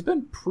Boston, he's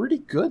been pretty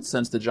good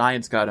since the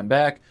Giants got him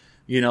back.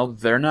 You know,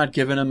 they're not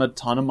giving him a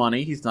ton of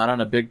money. He's not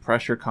on a big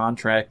pressure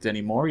contract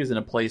anymore. He's in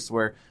a place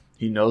where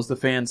he knows the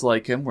fans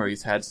like him, where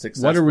he's had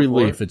success. What a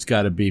relief it's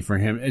got to be for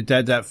him.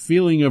 That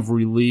feeling of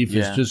relief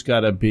has just got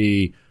to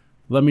be,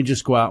 let me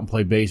just go out and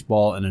play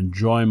baseball and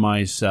enjoy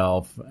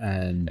myself.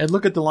 And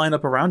look at the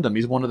lineup around him.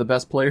 He's one of the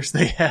best players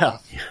they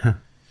have.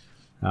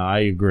 I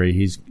agree.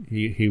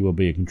 He will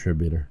be a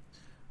contributor.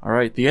 All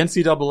right. The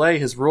NCAA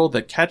has ruled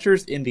that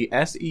catchers in the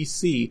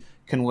SEC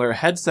can wear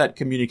headset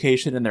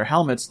communication in their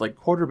helmets like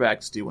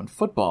quarterbacks do in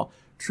football.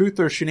 Truth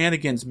or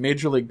shenanigans,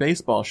 Major League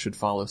Baseball should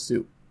follow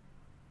suit.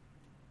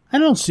 I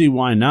don't see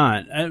why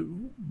not.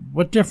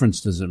 What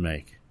difference does it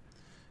make?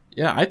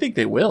 Yeah, I think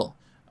they will.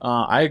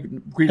 I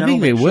agree. I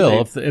think they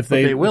will. If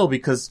they will,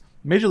 because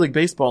Major League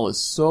Baseball is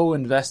so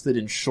invested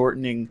in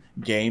shortening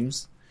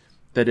games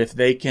that if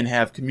they can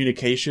have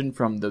communication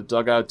from the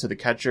dugout to the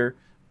catcher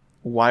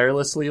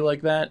wirelessly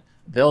like that,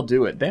 they'll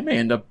do it. They may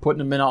end up putting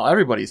them in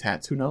everybody's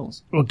hats. Who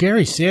knows? Well,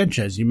 Gary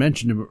Sanchez, you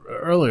mentioned him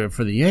earlier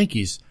for the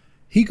Yankees.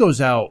 He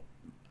goes out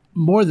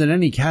more than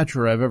any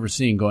catcher I've ever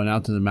seen going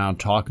out to the mound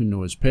talking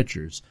to his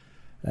pitchers.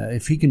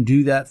 If he can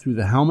do that through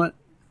the helmet,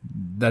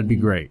 that'd be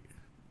great.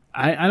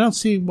 I don't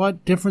see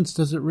what difference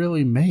does it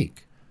really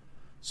make.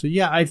 So,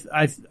 yeah,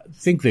 I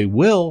think they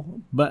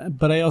will,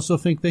 but I also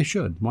think they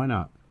should. Why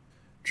not?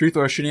 Truth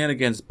or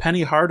shenanigans,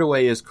 Penny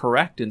Hardaway is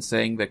correct in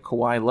saying that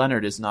Kawhi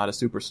Leonard is not a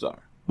superstar.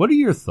 What are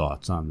your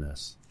thoughts on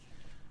this?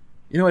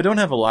 You know, I don't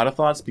have a lot of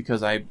thoughts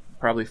because I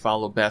probably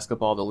follow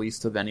basketball the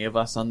least of any of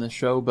us on this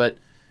show, but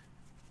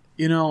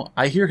you know,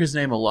 I hear his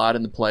name a lot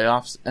in the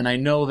playoffs, and I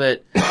know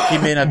that he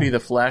may not be the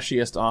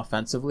flashiest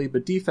offensively,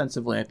 but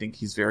defensively I think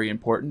he's very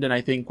important, and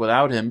I think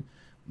without him,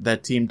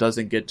 that team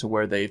doesn't get to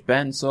where they've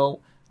been,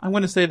 so I'm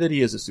going to say that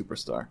he is a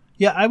superstar.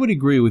 Yeah, I would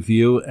agree with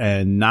you,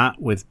 and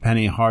not with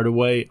Penny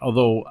Hardaway,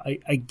 although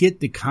I get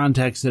the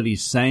context that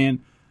he's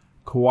saying.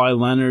 Kawhi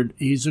Leonard,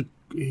 he's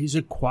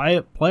a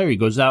quiet player. He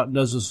goes out and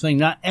does his thing.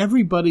 Not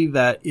everybody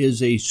that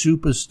is a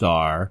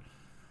superstar,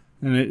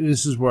 and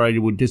this is where I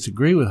would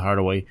disagree with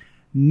Hardaway,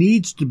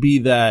 needs to be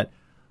that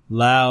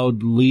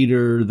loud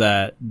leader,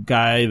 that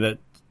guy that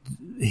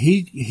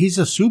he's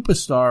a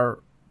superstar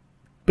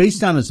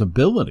based on his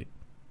ability.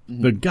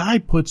 Mm-hmm. The guy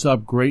puts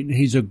up great,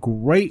 he's a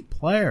great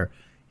player.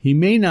 He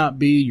may not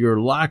be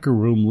your locker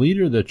room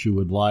leader that you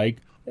would like,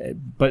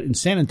 but in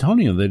San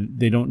Antonio,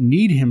 they don't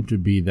need him to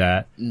be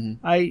that.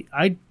 Mm-hmm.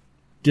 I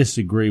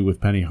disagree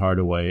with Penny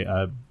Hardaway.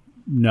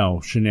 No,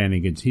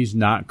 shenanigans. He's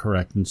not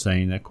correct in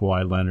saying that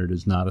Kawhi Leonard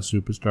is not a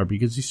superstar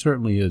because he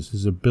certainly is.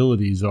 His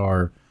abilities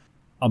are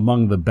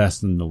among the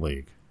best in the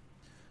league.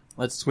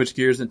 Let's switch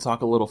gears and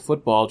talk a little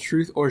football.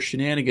 Truth or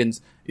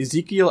shenanigans,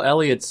 Ezekiel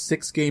Elliott's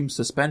 6-game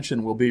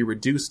suspension will be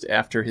reduced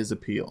after his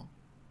appeal.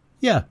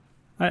 Yeah,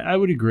 I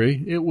would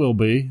agree. It will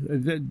be.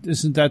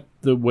 Isn't that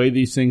the way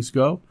these things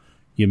go?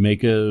 You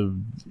make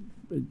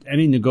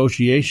any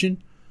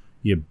negotiation,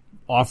 you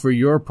offer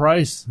your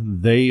price,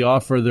 they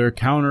offer their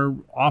counter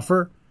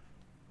offer,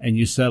 and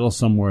you settle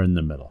somewhere in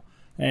the middle.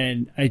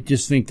 And I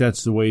just think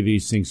that's the way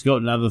these things go.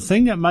 Now, the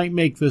thing that might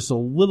make this a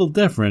little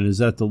different is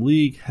that the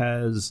league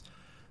has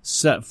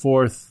set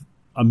forth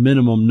a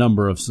minimum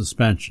number of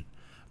suspension.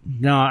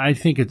 No, I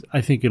think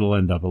it'll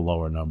end up a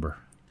lower number.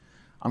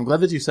 I'm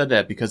glad that you said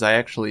that because I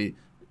actually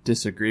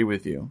disagree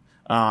with you.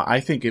 I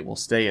think it will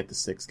stay at the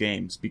 6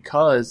 games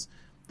because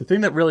the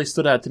thing that really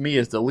stood out to me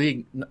is the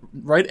league,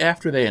 right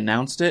after they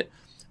announced it,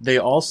 they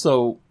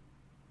also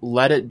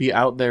let it be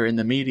out there in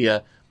the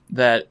media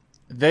that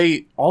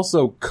they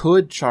also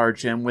could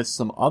charge him with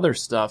some other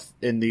stuff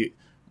in the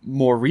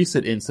more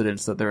recent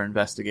incidents that they're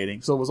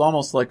investigating. So it was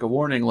almost like a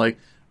warning, like,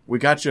 we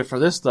got you for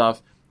this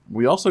stuff.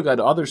 We also got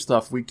other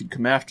stuff we could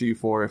come after you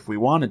for if we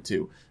wanted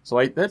to.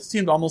 So that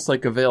seemed almost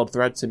like a veiled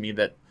threat to me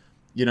that,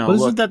 you know, but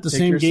isn't that the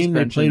same game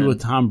they played with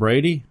Tom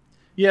Brady?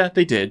 Yeah,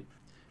 they did.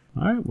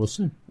 All right, we'll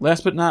see.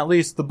 Last but not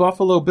least, the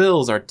Buffalo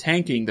Bills are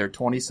tanking their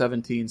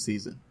 2017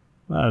 season.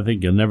 Well, I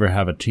think you'll never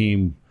have a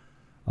team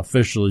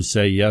officially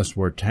say, yes,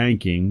 we're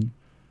tanking.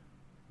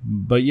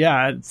 But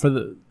yeah,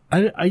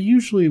 I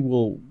usually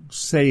will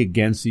say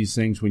against these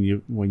things when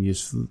you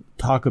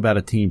talk about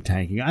a team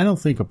tanking. I don't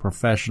think a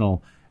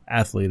professional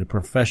athlete, a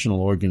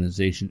professional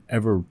organization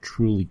ever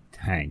truly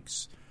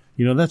tanks.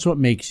 You know, that's what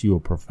makes you a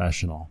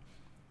professional.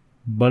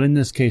 But in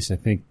this case, I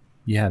think,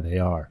 yeah, they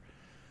are.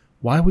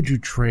 Why would you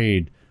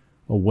trade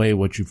away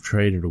what you've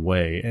traded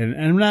away?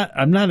 And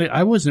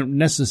I wasn't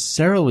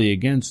necessarily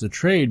against the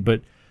trade,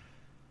 but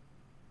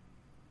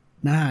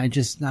I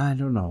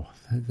don't know.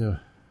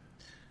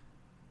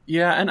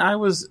 Yeah, and I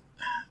was,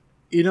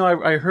 you know,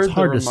 I heard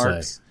the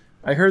remarks.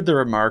 I heard the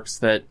remarks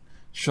that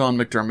Sean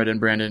McDermott and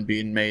Brandon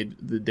Beane made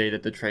the day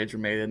that the trades were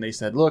made, and they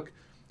said, look,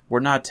 we're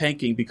not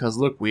tanking because,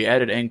 look, we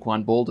added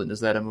Anquan Boldin. Is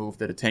that a move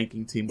that a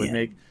tanking team would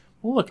make?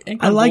 Well, look,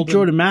 I like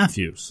Jordan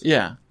Matthews.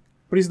 Yeah,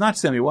 but he's not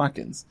Sammy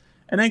Watkins.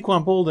 And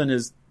Anquan Boldin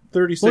is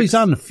 36. Well, he's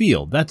on the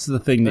field. That's the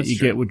thing that you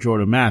get with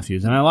Jordan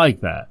Matthews, and I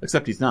like that.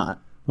 Except he's not.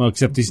 Well,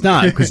 except he's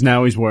not, because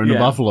now he's wearing a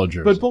Buffalo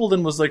jersey. But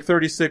Boldin was like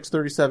 36,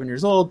 37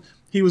 years old.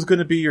 He was going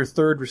to be your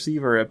third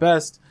receiver at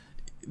best.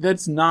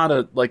 That's not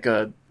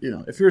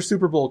if you're a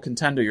Super Bowl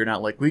contender, you're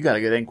not like, we got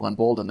to get Anquan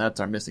Boldin. That's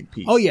our missing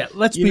piece. Oh, yeah.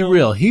 Let's be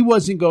real. He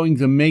wasn't going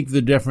to make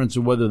the difference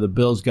of whether the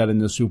Bills got in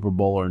the Super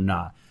Bowl or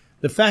not.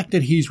 The fact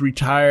that he's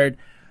retired,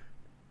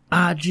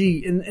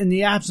 in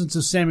the absence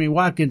of Sammy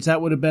Watkins,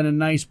 that would have been a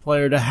nice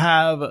player to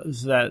have,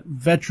 that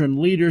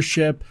veteran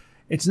leadership.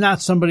 It's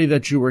not somebody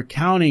that you were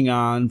counting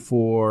on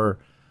for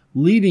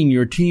leading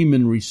your team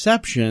in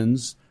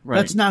receptions. Right.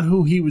 That's not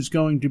who he was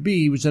going to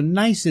be. He was a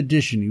nice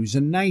addition. He was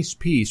a nice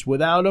piece.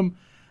 Without him,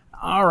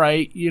 all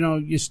right,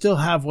 you still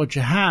have what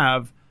you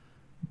have,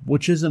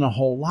 which isn't a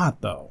whole lot,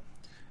 though.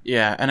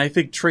 Yeah, and I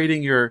think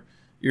trading your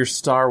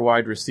star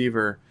wide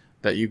receiver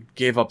that you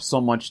gave up so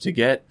much to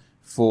get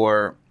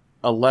for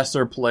a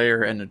lesser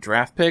player and a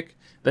draft pick,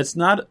 that's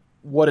not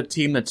what a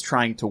team that's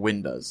trying to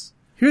win does.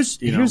 Here's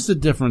the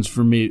difference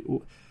for me.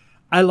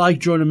 I like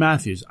Jordan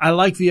Matthews. I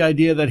like the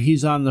idea that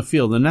he's on the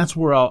field, and that's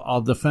where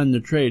I'll defend the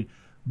trade.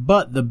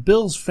 But the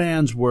Bills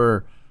fans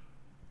were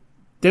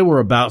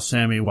about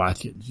Sammy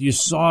Watkins. You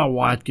saw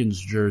Watkins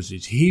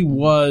jerseys. He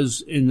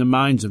was, in the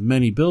minds of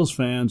many Bills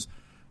fans,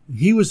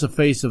 he was the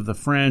face of the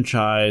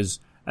franchise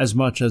as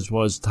much as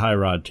was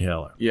Tyrod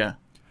Taylor. Yeah.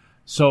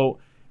 So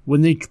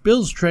when the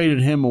Bills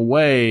traded him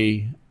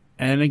away,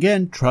 and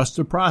again, trust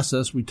the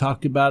process. We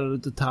talked about it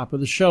at the top of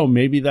the show.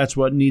 Maybe that's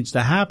what needs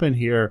to happen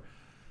here.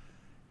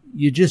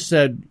 You just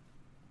said,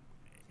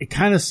 it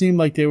kind of seemed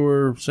like they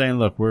were saying,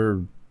 look,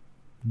 we're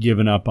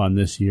giving up on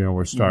this year and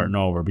we're starting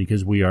over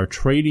because we are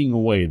trading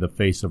away the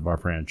face of our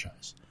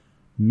franchise.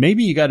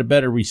 Maybe you got a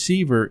better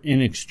receiver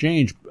in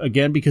exchange,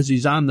 again, because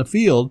he's on the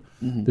field.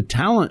 Mm-hmm. The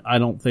talent, I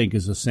don't think,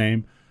 is the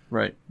same.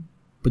 Right.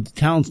 But the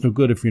talent's no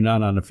good if you're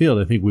not on the field.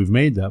 I think we've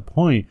made that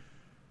point.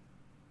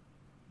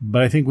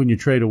 But I think when you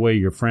trade away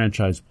your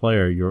franchise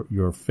player,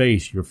 your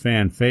face, your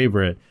fan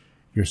favorite,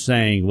 you're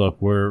saying,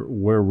 look, we're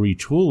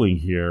retooling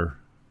here.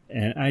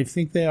 And I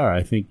think they are.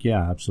 I think,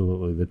 yeah,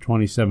 absolutely. The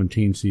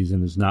 2017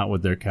 season is not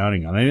what they're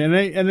counting on.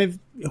 And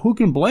who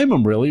can blame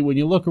them, really? When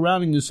you look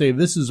around and you say,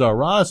 this is our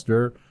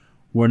roster,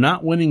 we're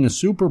not winning a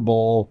Super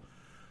Bowl,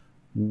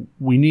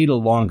 we need a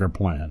longer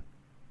plan.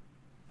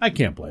 I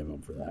can't blame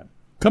them for that.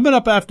 Coming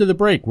up after the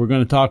break, we're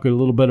going to talk a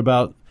little bit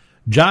about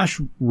Josh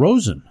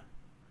Rosen.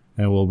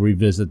 And we'll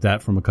revisit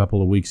that from a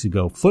couple of weeks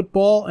ago.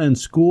 Football and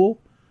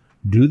school,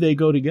 do they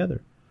go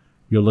together?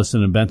 You're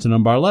listening to Benson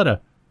and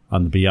Barletta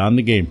on the Beyond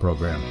the Game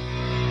program.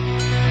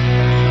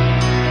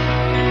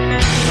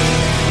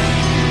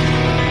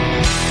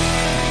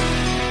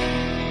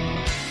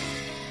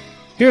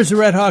 Here's the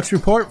Red Hawks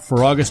Report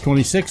for August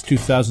 26,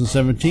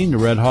 2017. The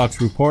Red Hawks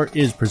Report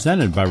is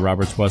presented by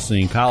Roberts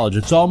Wesleyan College.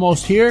 It's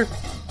almost here.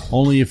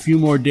 Only a few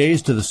more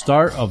days to the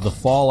start of the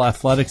fall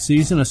athletic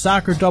season. A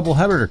soccer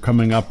doubleheader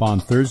coming up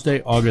on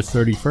Thursday, August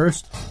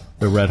 31st.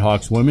 The Red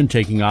Hawks women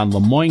taking on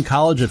Lemoyne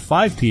College at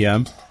 5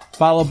 p.m.,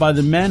 followed by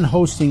the men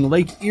hosting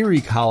Lake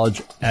Erie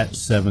College at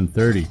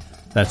 7:30.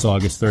 That's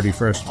August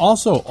 31st.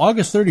 Also,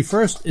 August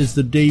 31st is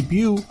the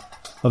debut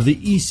of the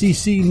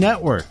ECC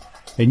Network,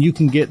 and you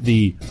can get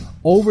the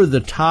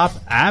over-the-top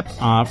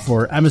app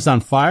for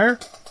Amazon Fire,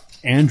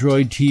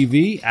 Android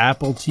TV,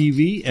 Apple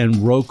TV,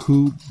 and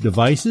Roku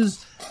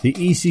devices. The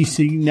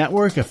ECC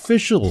Network,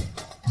 official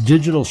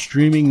digital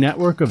streaming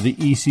network of the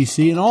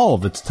ECC and all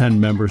of its 10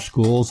 member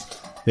schools.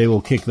 They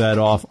will kick that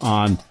off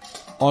on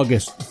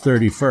August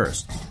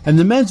 31st. And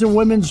the men's and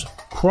women's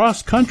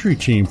cross-country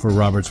team for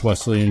Roberts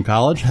Wesleyan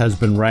College has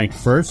been ranked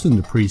first in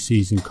the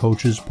preseason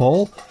coaches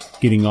poll,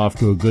 getting off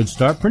to a good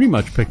start, pretty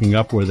much picking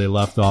up where they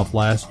left off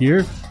last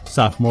year.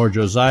 Sophomore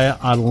Josiah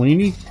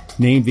Ottolini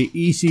named the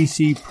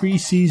ECC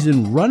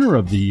preseason runner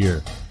of the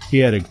year. He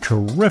had a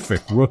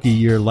terrific rookie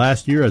year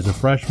last year as a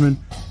freshman,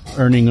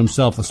 earning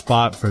himself a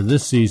spot for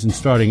this season,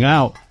 starting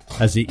out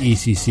as the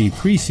ECC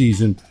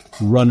preseason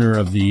runner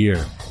of the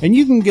year. And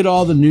you can get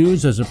all the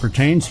news as it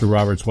pertains to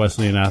Roberts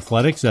Wesleyan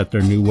Athletics at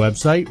their new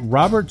website,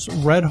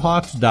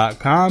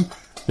 robertsredhawks.com.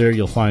 There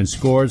you'll find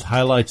scores,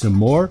 highlights, and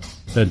more.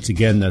 That's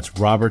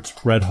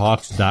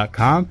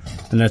robertsredhawks.com.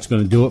 And that's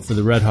going to do it for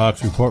the Red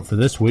Hawks Report for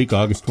this week,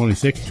 August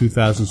 26,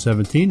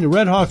 2017. The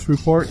Red Hawks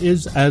Report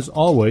is, as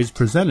always,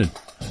 presented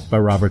by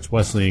Roberts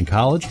Wesleyan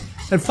College.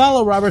 And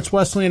follow Roberts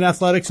Wesleyan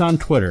Athletics on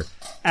Twitter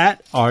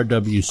at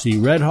RWC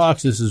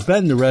Redhawks. This has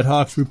been the Red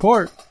Hawks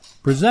Report,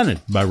 presented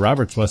by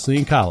Roberts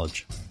Wesleyan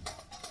College.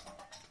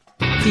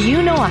 Do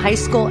you know a high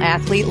school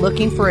athlete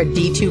looking for a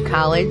D2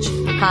 college?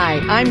 Hi,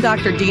 I'm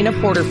Dr. Dina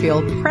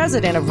Porterfield,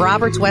 president of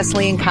Roberts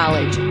Wesleyan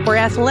College, where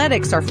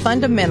athletics are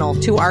fundamental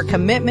to our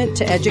commitment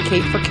to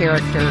educate for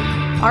character.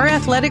 Our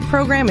athletic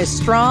program is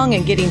strong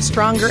and getting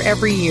stronger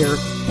every year.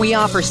 We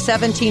offer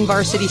 17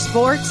 varsity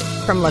sports,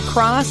 from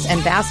lacrosse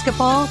and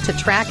basketball to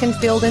track and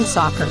field and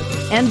soccer,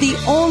 and the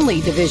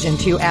only Division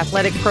II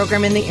athletic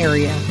program in the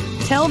area.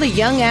 Tell the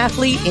young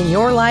athlete in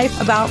your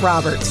life about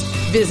Roberts.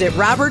 Visit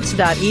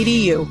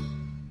roberts.edu.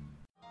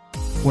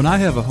 When I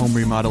have a home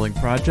remodeling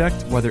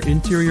project, whether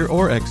interior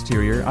or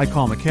exterior, I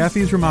call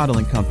McAfee's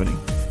Remodeling Company.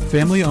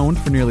 Family owned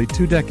for nearly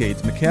 2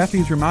 decades,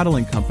 McAfee's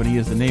Remodeling Company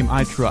is the name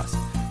I trust.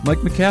 Mike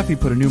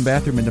McAfee put a new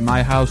bathroom into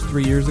my house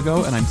 3 years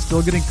ago, and I'm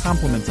still getting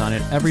compliments on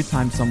it every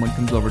time someone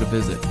comes over to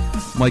visit.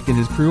 Mike and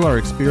his crew are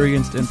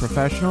experienced and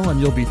professional,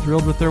 and you'll be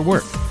thrilled with their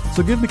work.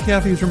 So give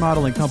McAfee's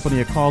Remodeling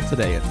Company a call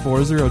today at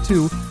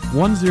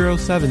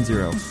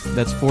 402-1070.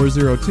 That's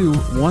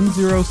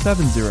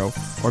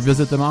 402-1070. Or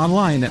visit them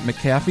online at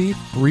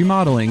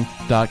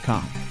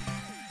McAfeeRemodeling.com.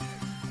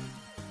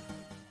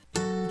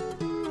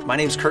 My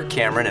name's Kirk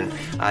Cameron,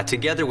 and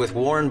together with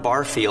Warren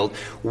Barfield,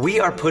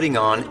 we are putting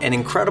on an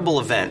incredible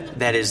event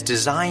that is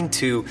designed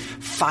to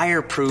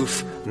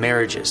fireproof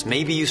marriages.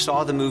 Maybe you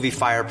saw the movie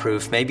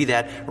Fireproof. Maybe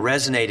that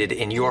resonated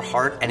in your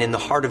heart and in the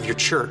heart of your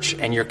church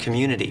and your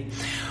community.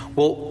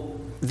 Well,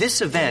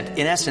 this event,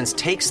 in essence,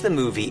 takes the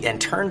movie and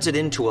turns it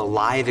into a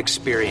live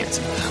experience.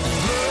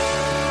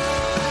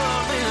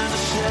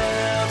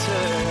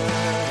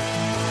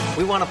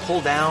 We want to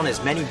pull down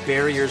as many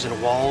barriers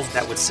and walls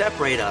that would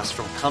separate us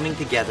from coming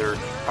together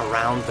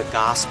around the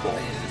gospel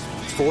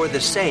for the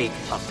sake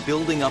of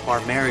building up our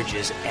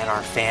marriages and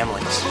our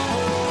families.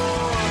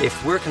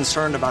 If we're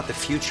concerned about the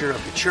future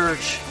of the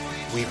church,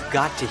 we've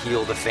got to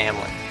heal the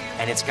family,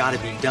 and it's got to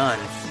be done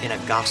in a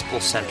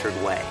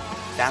gospel-centered way.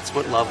 That's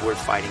what Love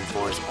Worth Fighting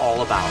For is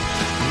all about.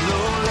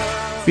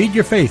 Feed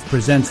Your Faith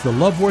presents the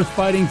Love Worth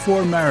Fighting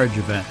For marriage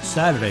event,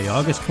 Saturday,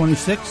 August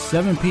 26,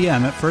 7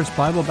 p.m. at First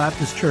Bible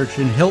Baptist Church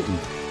in Hilton.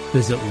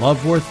 Visit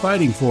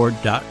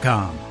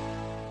loveworthfightingfor.com.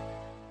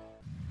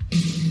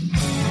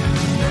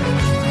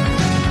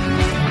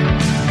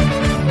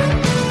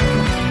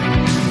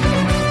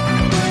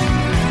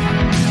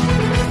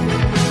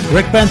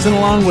 Rick Benson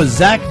along with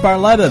Zach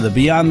Barletta, the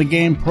Beyond the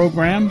Game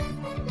program,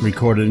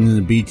 recorded in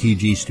the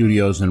BTG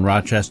studios in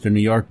Rochester,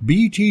 New York.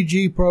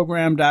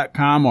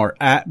 BTGprogram.com or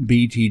at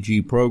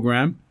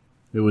BTGprogram.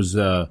 It was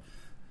a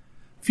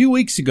few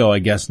weeks ago, I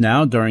guess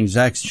now, during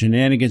Zach's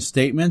shenanigans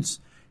statements.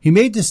 He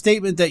made the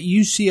statement that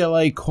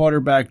UCLA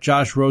quarterback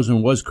Josh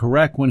Rosen was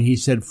correct when he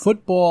said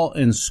football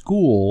and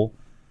school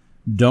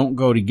don't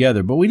go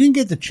together. But we didn't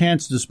get the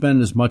chance to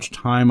spend as much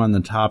time on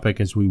the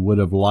topic as we would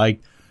have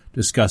liked,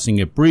 discussing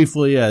it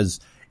briefly, as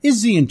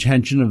is the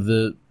intention of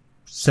the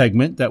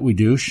segment that we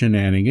do,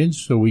 Shenanigans,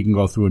 so we can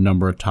go through a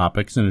number of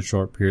topics in a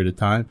short period of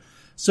time.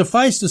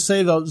 Suffice to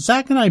say, though,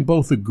 Zach and I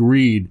both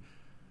agreed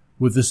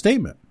with the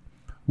statement.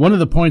 One of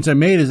the points I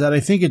made is that I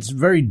think it's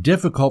very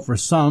difficult for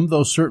some,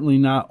 though certainly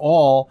not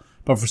all,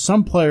 but for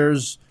some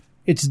players,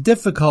 it's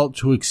difficult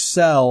to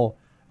excel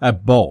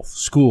at both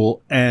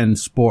school and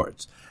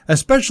sports,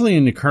 especially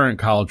in the current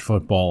college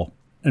football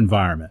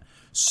environment.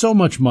 So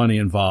much money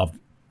involved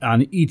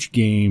on each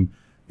game.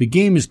 The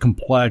game is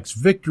complex.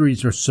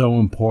 Victories are so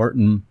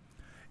important.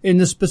 In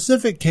the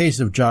specific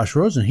case of Josh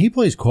Rosen, he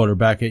plays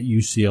quarterback at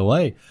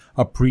UCLA,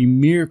 a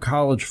premier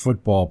college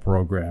football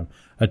program,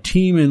 a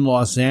team in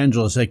Los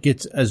Angeles that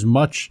gets as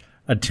much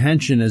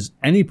attention as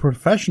any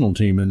professional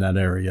team in that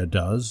area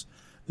does.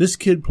 This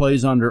kid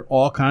plays under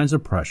all kinds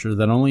of pressure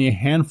that only a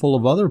handful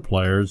of other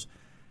players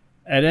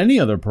at any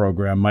other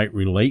program might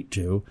relate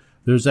to.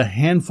 There's a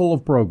handful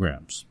of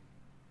programs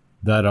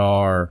that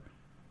I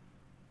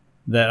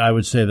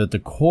would say that the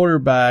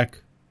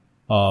quarterback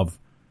of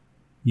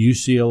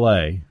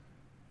UCLA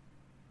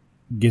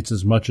gets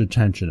as much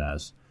attention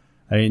as.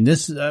 I mean,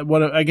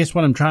 what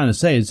I'm trying to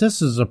say is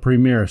this is a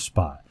premier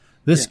spot.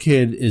 This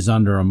kid is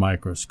under a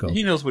microscope.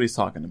 He knows what he's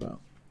talking about.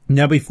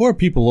 Now, before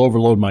people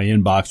overload my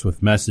inbox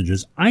with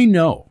messages, I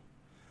know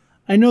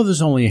I know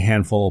there's only a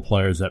handful of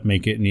players that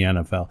make it in the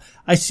NFL.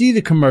 I see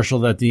the commercial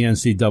that the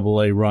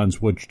NCAA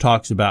runs, which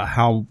talks about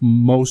how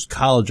most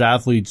college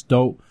athletes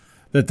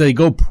that they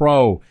go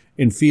pro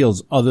in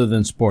fields other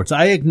than sports.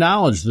 I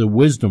acknowledge the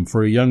wisdom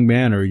for a young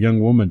man or a young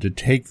woman to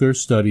take their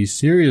studies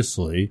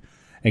seriously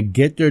and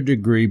get their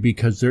degree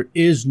because there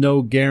is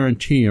no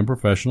guarantee in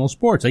professional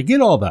sports. I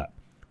get all that.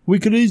 We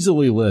could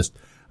easily list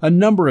a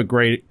number of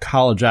great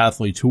college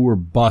athletes who were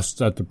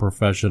busts at the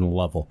professional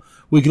level.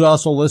 We could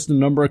also list a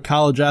number of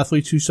college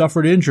athletes who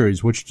suffered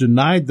injuries, which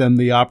denied them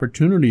the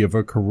opportunity of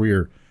a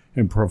career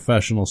in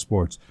professional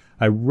sports.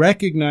 I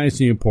recognize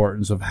the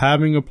importance of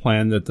having a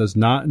plan that does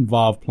not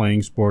involve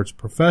playing sports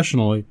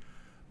professionally,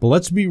 but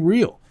let's be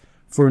real.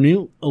 For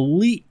an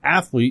elite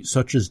athlete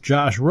such as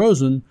Josh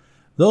Rosen,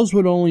 those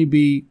would only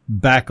be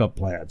backup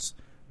plans,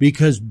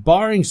 because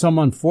barring some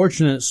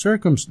unfortunate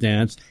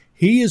circumstance,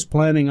 he is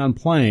planning on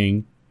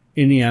playing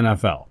in the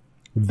NFL.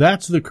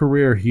 That's the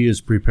career he is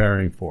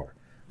preparing for.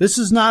 This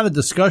is not a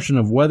discussion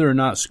of whether or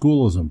not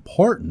school is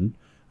important.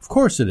 Of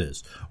course it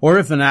is. Or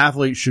if an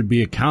athlete should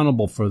be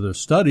accountable for their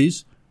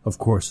studies. Of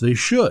course they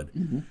should.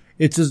 Mm-hmm.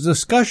 It's a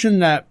discussion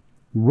that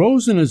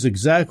Rosen is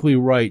exactly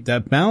right,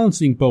 that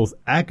balancing both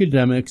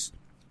academics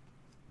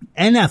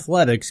and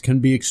athletics can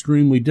be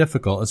extremely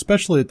difficult,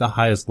 especially at the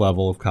highest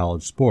level of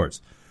college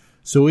sports.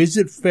 So is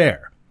it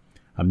fair?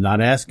 I'm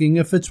not asking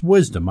if it's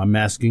wisdom. I'm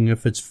asking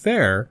if it's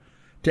fair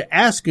to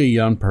ask a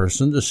young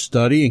person to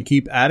study and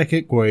keep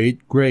adequate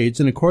grades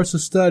in a course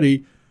of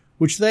study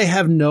which they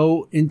have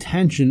no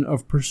intention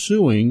of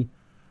pursuing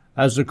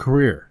as a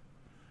career.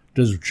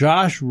 Does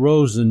Josh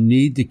Rosen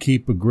need to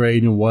keep a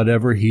grade in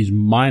whatever he's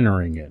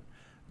minoring in?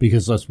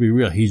 Because let's be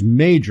real, he's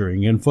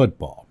majoring in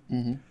football.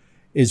 Mm-hmm.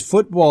 Is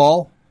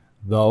football,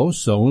 though,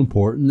 so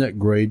important that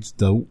grades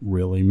don't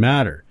really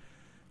matter?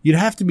 You'd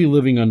have to be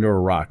living under a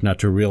rock not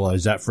to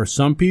realize that for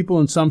some people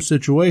in some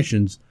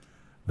situations,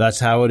 that's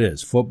how it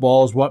is.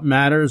 Football is what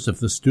matters. If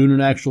the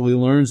student actually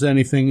learns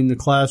anything in the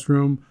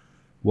classroom,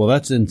 well,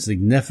 that's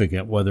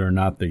insignificant whether or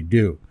not they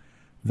do.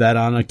 That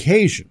on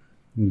occasion,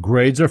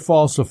 grades are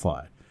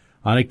falsified.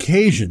 On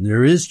occasion,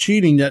 there is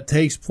cheating that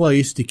takes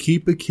place to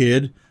keep a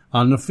kid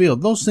on the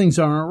field. Those things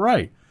aren't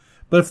right.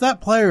 But if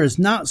that player is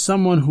not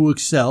someone who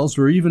excels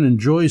or even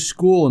enjoys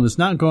school and is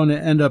not going to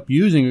end up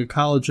using a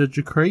college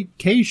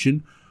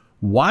education,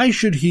 why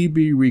should he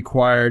be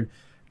required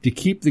to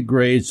keep the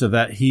grades so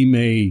that he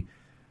may,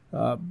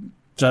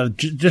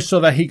 just so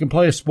that he can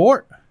play a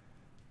sport?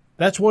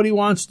 That's what he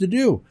wants to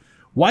do.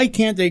 Why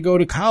can't they go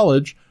to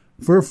college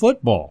for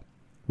football?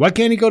 Why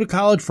can't he go to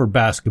college for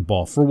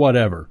basketball, for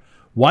whatever?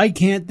 Why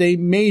can't they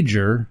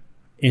major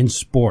in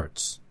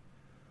sports?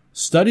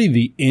 Study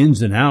the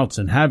ins and outs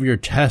and have your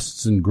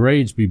tests and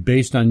grades be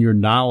based on your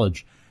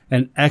knowledge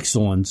and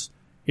excellence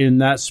in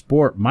that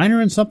sport. Minor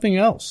in something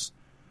else,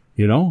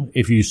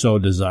 if you so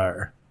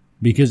desire.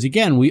 Because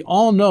again, we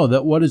all know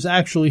that what is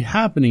actually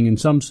happening in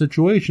some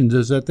situations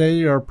is that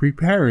they are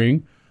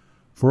preparing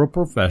for a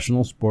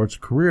professional sports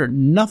career.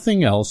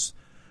 Nothing else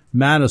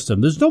matters to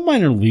them. There's no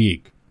minor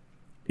league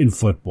in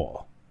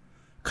football.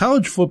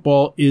 College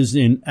football is,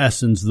 in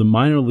essence, the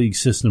minor league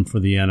system for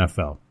the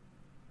NFL.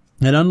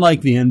 And unlike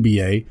the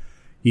NBA,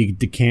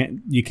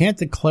 you can't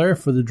declare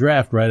for the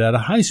draft right out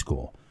of high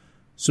school.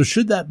 So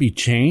should that be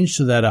changed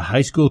so that a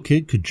high school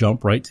kid could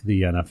jump right to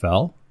the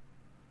NFL?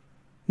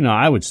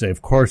 I would say,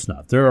 of course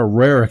not. There are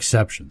rare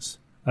exceptions,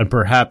 and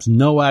perhaps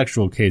no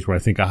actual case where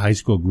I think a high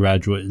school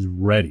graduate is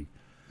ready,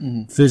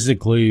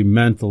 physically,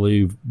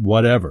 mentally,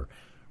 whatever,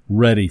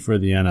 ready for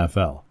the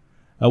NFL.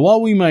 Now, while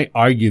we might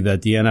argue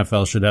that the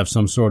NFL should have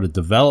some sort of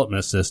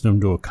development system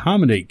to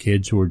accommodate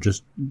kids who are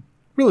just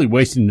really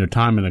wasting their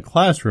time in a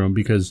classroom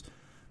because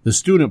the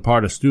student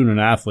part of student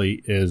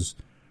athlete is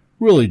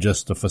really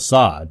just a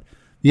facade,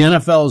 the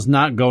NFL is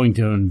not going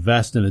to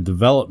invest in a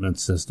development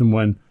system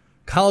when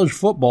college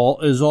football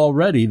is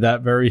already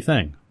that very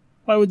thing.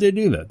 Why would they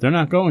do that? They're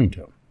not going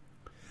to.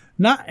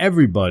 Not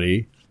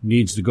everybody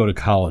needs to go to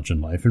college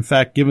in life. In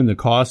fact, given the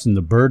cost and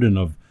the burden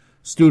of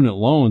student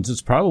loans,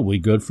 it's probably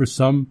good for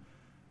some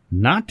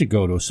not to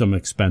go to some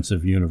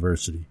expensive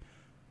university.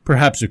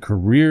 Perhaps a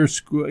career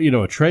school,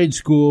 a trade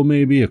school,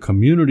 maybe a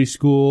community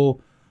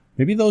school.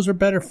 Maybe those are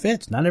better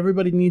fits. Not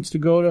everybody needs to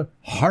go to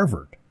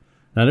Harvard.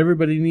 Not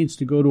everybody needs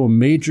to go to a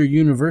major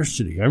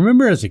university. I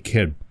remember as a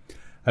kid,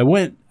 I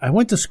went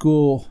to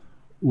school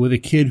with a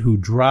kid who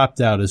dropped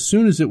out as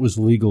soon as it was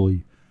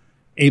legally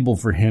able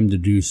for him to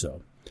do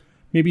so.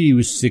 Maybe he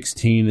was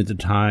 16 at the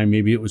time.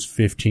 Maybe it was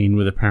 15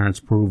 with a parent's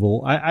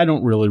approval. I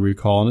don't really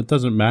recall, and it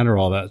doesn't matter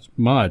all that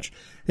much.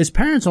 His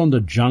parents owned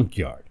a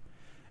junkyard,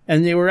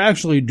 and they were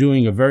actually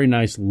doing a very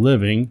nice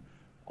living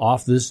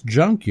off this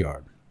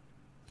junkyard.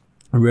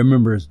 I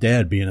remember his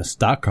dad being a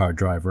stock car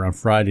driver on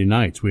Friday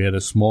nights. We had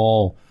a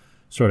small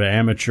sort of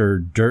amateur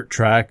dirt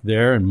track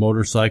there and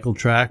motorcycle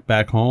track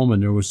back home,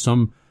 and there was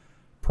some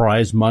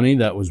prize money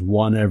that was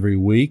won every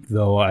week,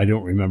 though I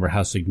don't remember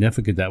how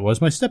significant that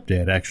was. My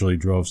stepdad actually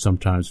drove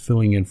sometimes,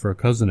 filling in for a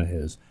cousin of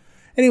his.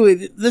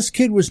 Anyway, this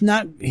kid was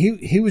not,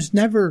 he was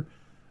never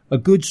a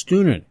good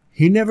student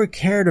He never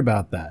cared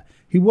about that.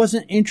 He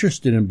wasn't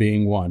interested in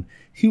being one.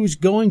 He was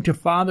going to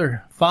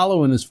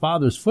follow in his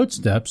father's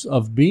footsteps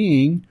of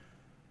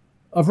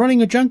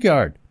running a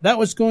junkyard. That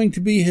was going to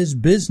be his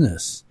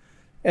business.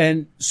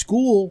 And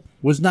school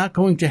was not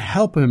going to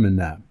help him in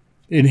that,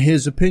 in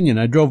his opinion.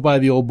 I drove by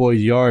the old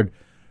boy's yard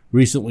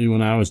recently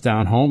when I was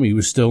down home. He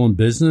was still in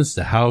business.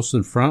 The house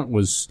in front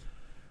was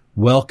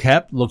well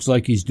kept. Looks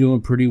like he's doing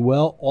pretty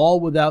well,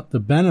 all without the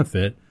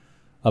benefit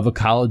of a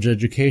college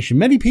education.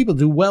 Many people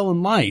do well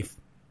in life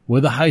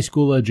with a high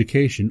school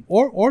education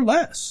or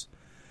less.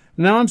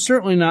 Now, I'm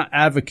certainly not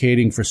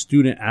advocating for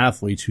student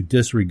athletes who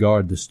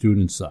disregard the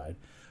student side.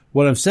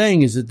 What I'm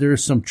saying is that there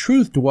is some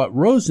truth to what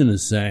Rosen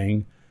is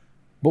saying,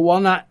 but while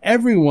not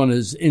everyone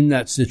is in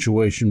that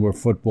situation where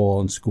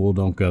football and school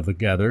don't go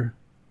together,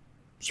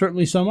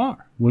 certainly some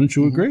are. Wouldn't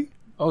you agree?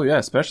 Oh, yeah,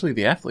 especially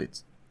the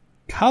athletes.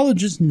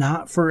 College is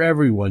not for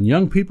everyone.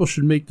 Young people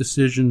should make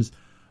decisions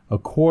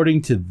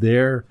according to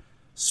their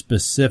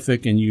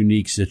specific and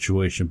unique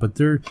situation. But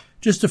there are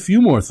just a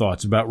few more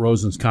thoughts about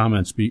Rosen's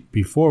comments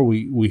before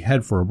we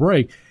head for a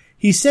break.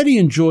 He said he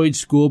enjoyed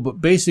school,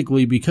 but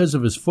basically because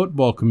of his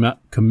football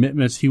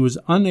commitments, he was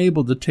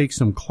unable to take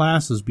some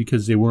classes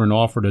because they weren't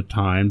offered at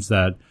times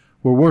that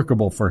were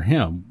workable for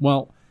him.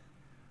 Well,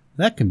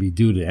 that can be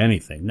due to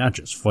anything, not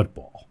just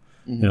football.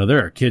 Mm-hmm. You know,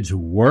 there are kids who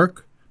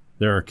work.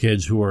 There are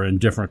kids who are in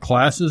different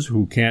classes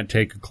who can't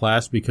take a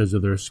class because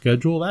of their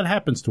schedule. That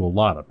happens to a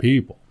lot of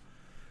people.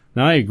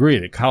 Now, I agree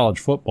that college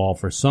football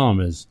for some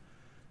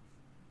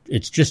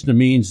it's just a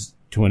means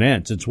to an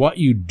end. It's what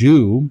you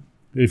do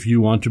if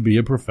you want to be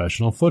a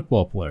professional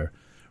football player.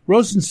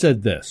 Rosen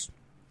said this: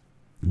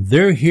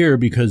 they're here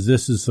because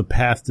this is the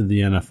path to the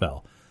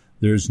NFL.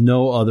 There's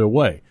no other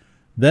way.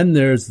 Then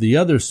there's the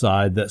other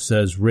side that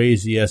says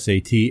raise the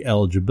SAT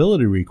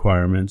eligibility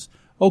requirements.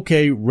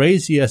 Okay,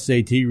 raise the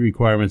SAT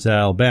requirements at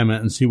Alabama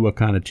and see what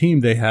kind of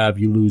team they have.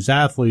 You lose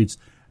athletes,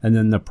 and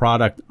then the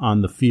product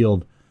on the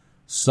field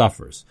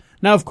suffers.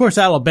 Now, of course,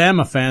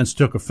 Alabama fans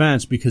took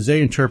offense because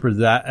they interpreted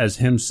that as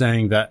him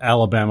saying that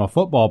Alabama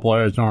football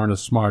players aren't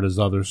as smart as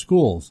other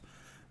schools.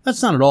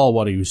 That's not at all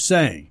what he was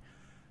saying,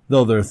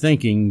 though their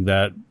thinking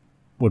that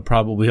would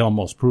probably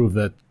almost prove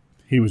that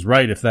he was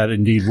right if that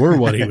indeed were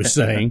what he was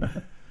saying.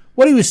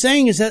 What he was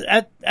saying is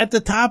that at the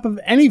top of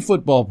any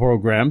football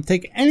program,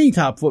 take any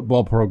top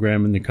football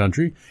program in the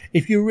country,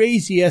 if you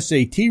raise the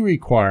SAT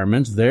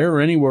requirements there or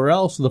anywhere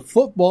else, the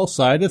football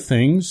side of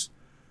things,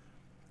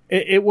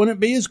 it wouldn't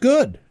be as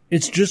good.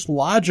 It's just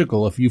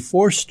logical. If you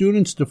force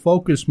students to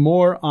focus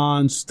more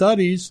on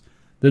studies,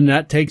 then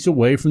that takes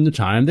away from the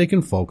time they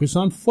can focus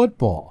on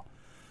football.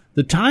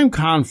 The time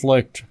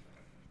conflict,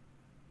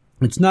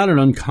 it's not an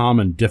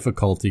uncommon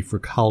difficulty for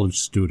college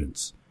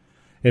students.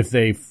 If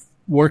they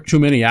work too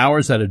many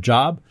hours at a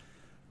job,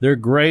 their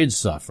grades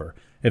suffer.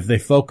 If they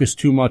focus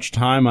too much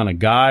time on a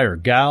guy or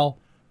gal,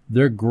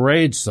 their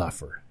grades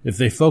suffer. If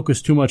they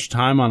focus too much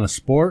time on a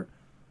sport,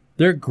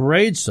 their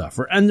grades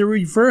suffer. And the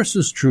reverse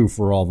is true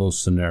for all those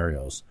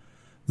scenarios.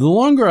 The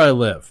longer I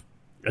live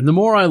and the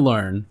more I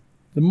learn,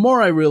 the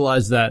more I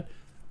realize that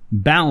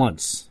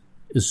balance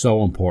is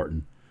so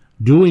important.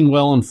 Doing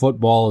well in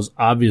football is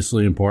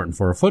obviously important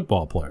for a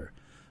football player,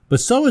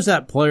 but so is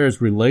that player's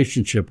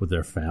relationship with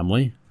their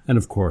family and,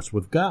 of course,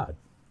 with God.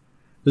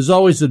 There's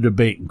always a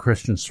debate in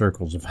Christian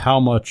circles of how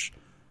much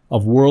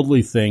of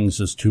worldly things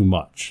is too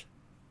much.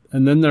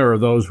 And then there are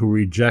those who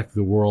reject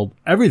the world,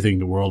 everything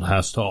the world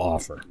has to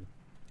offer.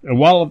 And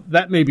while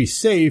that may be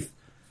safe,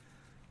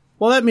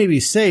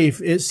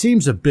 it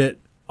seems a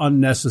bit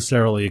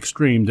unnecessarily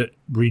extreme to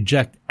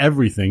reject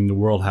everything the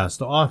world has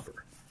to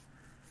offer.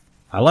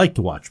 I like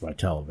to watch my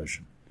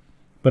television,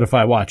 but if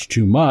I watch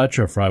too much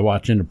or if I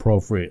watch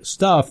inappropriate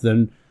stuff,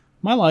 then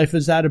my life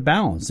is out of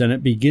balance and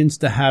it begins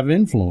to have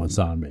influence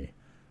on me.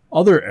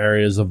 Other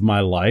areas of my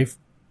life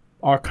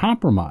are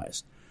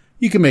compromised.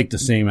 You can make the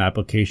same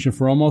application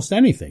for almost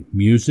anything: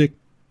 music,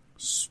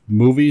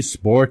 movies,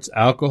 sports,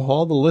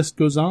 alcohol, the list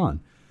goes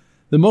on.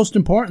 The most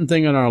important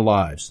thing in our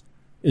lives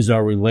is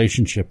our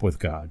relationship with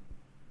God.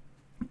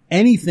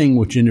 Anything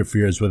which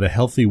interferes with a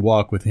healthy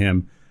walk with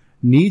Him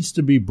needs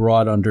to be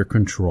brought under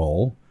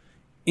control,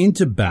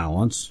 into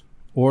balance,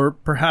 or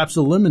perhaps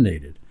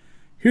eliminated.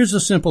 Here's a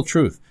simple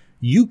truth.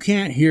 You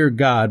can't hear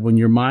God when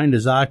your mind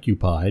is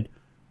occupied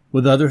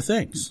with other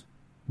things,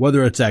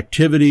 whether it's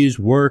activities,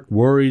 work,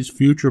 worries,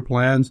 future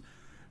plans.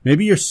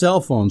 Maybe your cell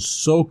phone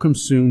so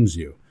consumes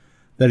you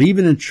that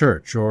even in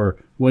church or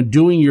when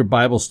doing your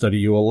Bible study,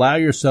 you allow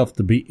yourself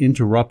to be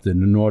interrupted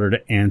in order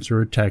to answer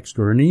a text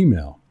or an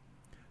email.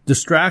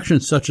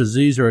 Distractions such as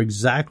these are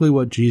exactly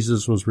what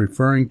Jesus was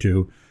referring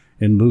to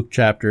in Luke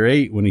chapter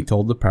 8 when he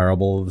told the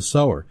parable of the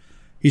sower.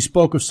 He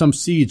spoke of some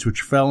seeds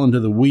which fell into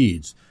the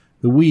weeds.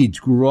 The weeds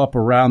grew up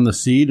around the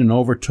seed and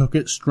overtook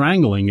it,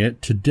 strangling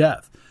it to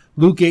death.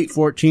 Luke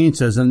 8:14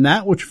 says, "And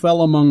that which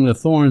fell among the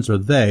thorns are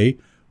they,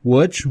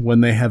 which,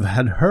 when they have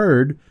had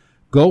heard,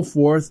 go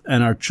forth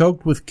and are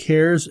choked with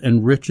cares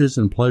and riches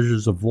and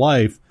pleasures of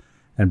life,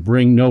 and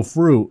bring no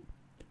fruit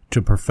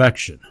to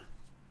perfection."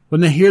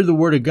 When they hear the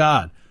word of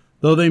God,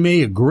 though they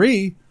may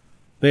agree,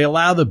 They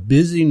allow the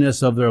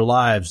busyness of their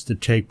lives to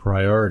take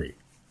priority.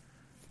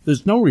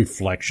 There's no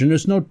reflection,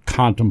 there's no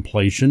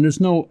contemplation,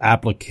 there's no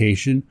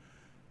application.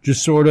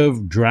 Just sort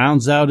of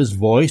drowns out his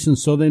voice, and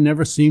so they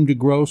never seem to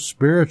grow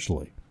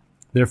spiritually.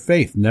 Their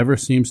faith never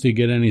seems to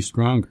get any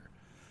stronger.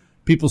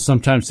 People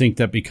sometimes think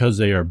that because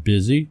they are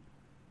busy,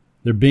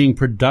 they're being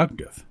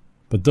productive.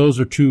 But those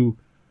are two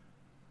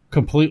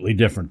completely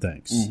different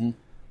things. Mm-hmm.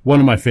 One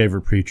of my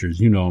favorite preachers,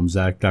 you know him,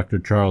 Zach, Dr.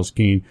 Charles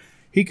Keene,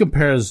 he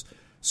compares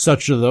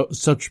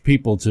such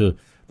people to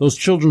those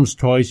children's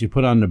toys you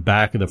put on the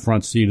back of the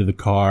front seat of the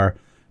car.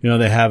 You know,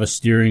 they have a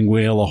steering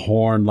wheel, a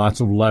horn, lots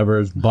of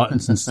levers,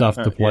 buttons and stuff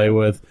to play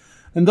with.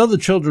 And though the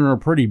children are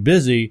pretty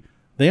busy,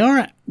 they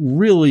aren't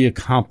really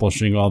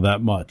accomplishing all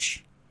that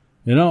much.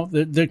 You know,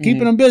 they're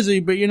keeping them busy,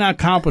 but you're not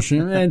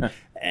accomplishing.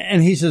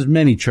 And he says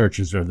many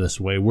churches are this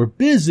way. We're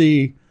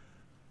busy,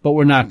 but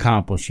we're not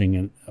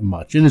accomplishing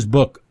much. In his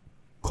book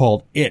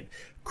called It,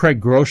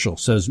 Craig Groeschel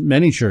says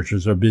many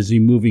churches are busy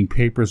moving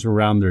papers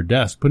around their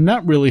desk, but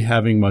not really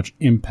having much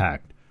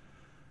impact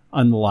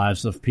on the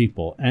lives of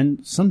people.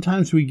 And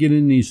sometimes we get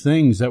in these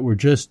things that we're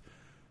just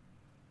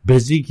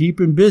busy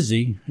keeping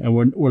busy, and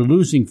we're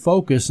losing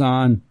focus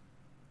on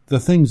the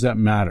things that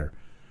matter.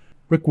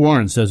 Rick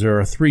Warren says there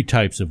are 3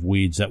 types of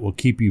weeds that will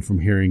keep you from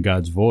hearing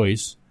God's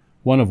voice,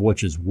 one of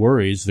which is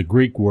worries. The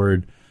Greek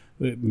word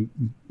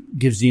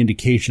gives the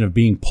indication of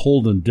being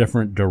pulled in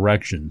different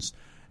directions.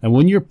 And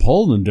when you're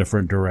pulled in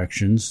different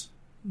directions,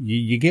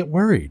 you get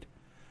worried.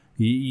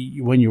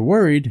 When you're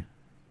worried,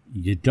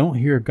 you don't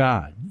hear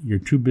God. You're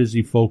too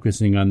busy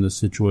focusing on the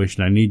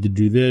situation. I need to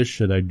do this.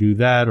 Should I do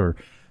that? Or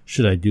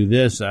should I do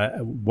this?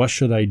 What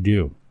should I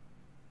do?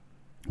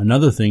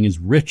 Another thing is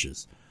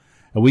riches.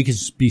 And we can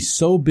be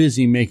so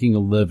busy making a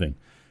living,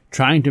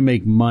 trying to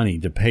make money,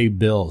 to pay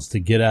bills, to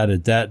get out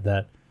of debt,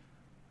 that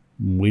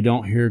we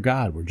don't hear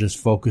God. We're just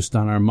focused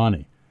on our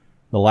money.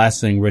 The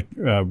last thing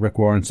Rick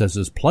Warren says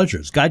is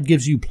pleasures. God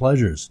gives you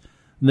pleasures.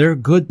 They're a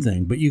good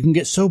thing, but you can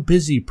get so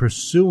busy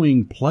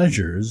pursuing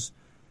pleasures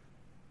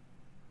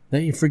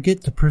that you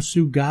forget to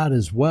pursue God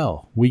as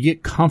well. We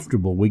get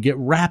comfortable. We get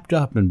wrapped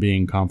up in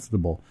being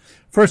comfortable.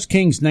 1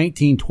 Kings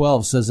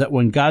 19:12 says that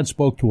when God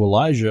spoke to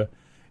Elijah,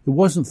 it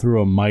wasn't through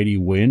a mighty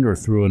wind or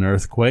through an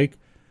earthquake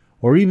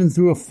or even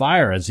through a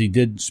fire as he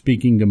did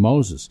speaking to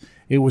Moses.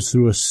 It was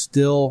through a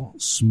still,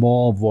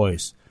 small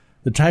voice,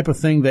 the type of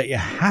thing that you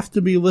have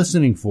to be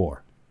listening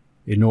for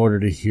in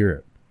order to hear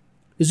it.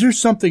 Is there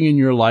something in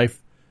your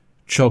life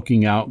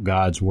choking out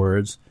God's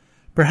words?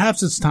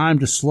 Perhaps it's time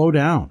to slow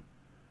down.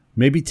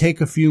 Maybe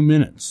take a few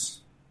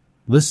minutes.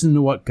 Listen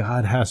to what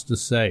God has to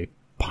say.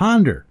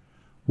 Ponder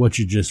what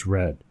you just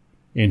read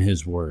in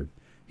His Word.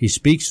 He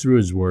speaks through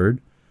His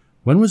Word.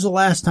 When was the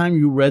last time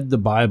you read the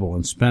Bible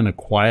and spent a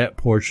quiet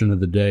portion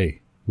of the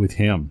day with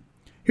Him?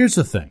 Here's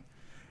the thing.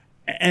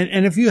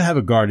 And if you have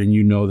a garden,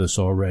 you know this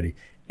already.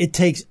 It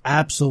takes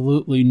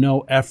absolutely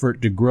no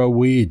effort to grow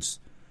weeds.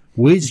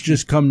 Weeds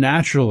just come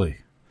naturally.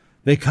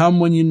 They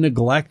come when you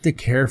neglect to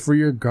care for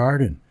your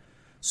garden.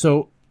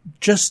 So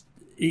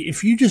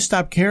if you just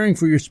stop caring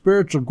for your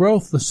spiritual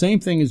growth, the same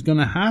thing is going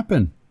to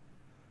happen.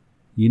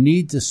 You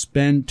need to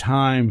spend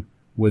time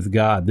with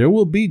God. There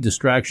will be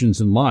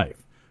distractions in life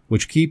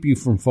which keep you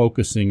from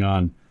focusing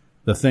on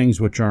the things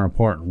which are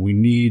important. We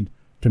need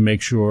to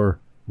make sure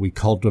we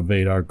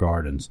cultivate our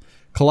gardens.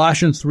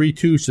 Colossians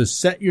 3:2 says,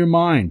 set your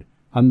mind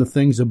on the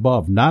things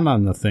above, not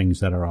on the things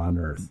that are on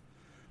earth.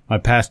 My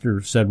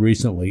pastor said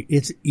recently,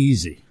 it's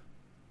easy.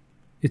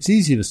 It's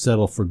easy to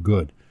settle for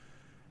good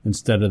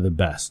instead of the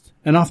best.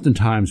 And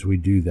oftentimes we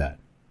do that.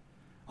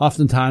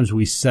 Oftentimes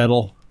we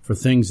settle for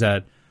things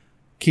that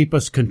keep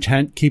us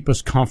content, keep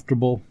us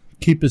comfortable,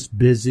 keep us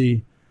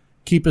busy,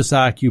 keep us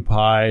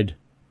occupied,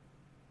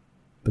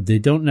 but they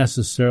don't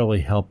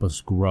necessarily help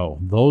us grow.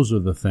 Those are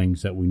the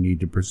things that we need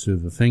to pursue,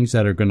 the things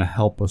that are going to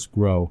help us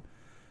grow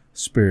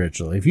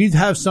spiritually. If you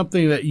have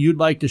something that you'd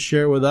like to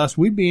share with us,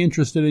 we'd be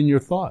interested in your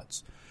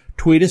thoughts.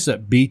 Tweet us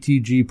at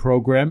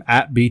BTGprogram,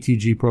 at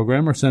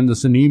BTGprogram, or send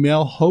us an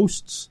email,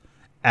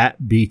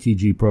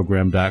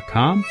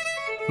 hosts@btgprogram.com.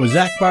 With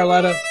Zach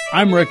Barletta,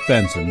 I'm Rick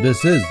Benson.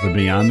 This is the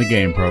Beyond the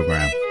Game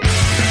program.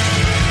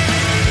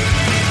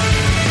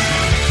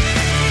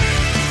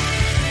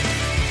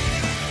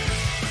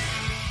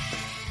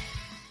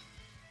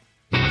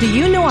 Do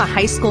you know a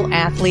high school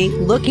athlete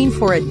looking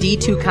for a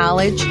D2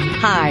 college?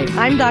 Hi,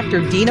 I'm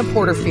Dr. Dina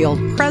Porterfield,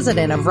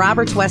 president of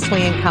Roberts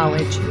Wesleyan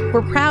College.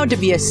 We're proud to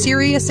be a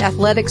serious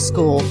athletic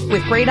school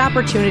with great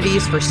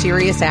opportunities for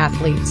serious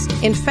athletes.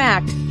 In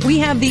fact, we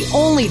have the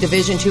only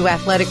Division II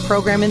athletic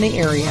program in the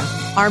area.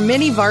 Our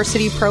many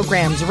varsity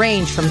programs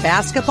range from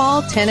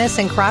basketball, tennis,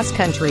 and cross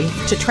country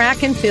to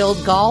track and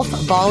field, golf,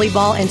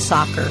 volleyball, and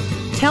soccer.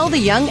 Tell the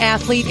young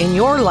athlete in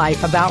your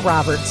life about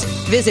Roberts.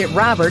 Visit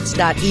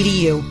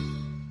roberts.edu.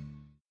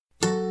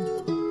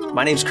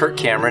 My name's Kirk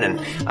Cameron,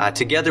 and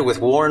together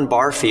with Warren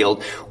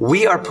Barfield,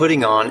 we are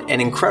putting on an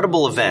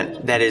incredible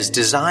event that is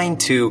designed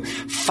to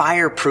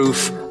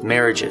fireproof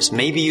marriages.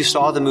 Maybe you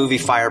saw the movie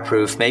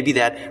Fireproof. Maybe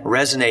that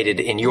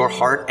resonated in your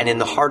heart and in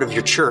the heart of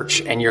your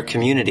church and your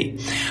community.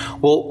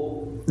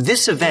 Well,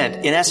 this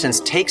event, in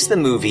essence, takes the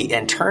movie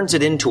and turns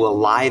it into a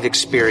live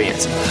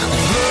experience.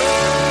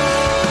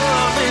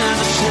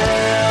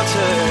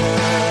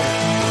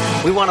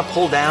 We want to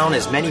pull down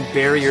as many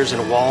barriers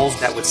and walls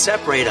that would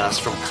separate us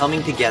from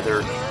coming together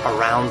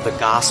around the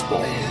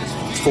gospel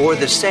for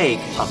the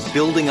sake of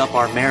building up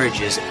our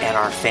marriages and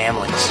our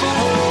families.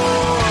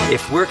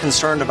 If we're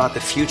concerned about the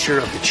future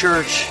of the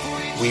church,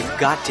 we've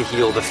got to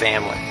heal the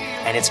family,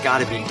 and it's got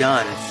to be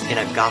done in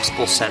a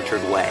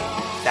gospel-centered way.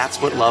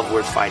 That's what Love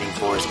Worth Fighting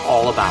For is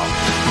all about.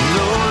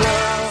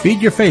 Feed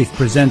Your Faith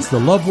presents the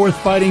Love Worth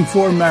Fighting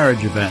For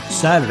marriage event,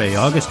 Saturday,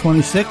 August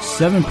 26th,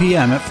 7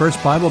 p.m. at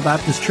First Bible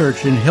Baptist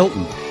Church in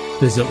Hilton.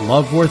 Visit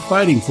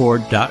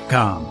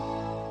loveworthfightingfor.com.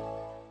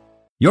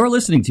 You're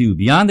listening to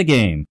Beyond the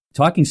Game,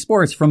 talking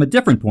sports from a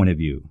different point of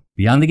view.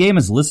 Beyond the Game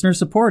is listener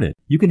supported.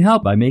 You can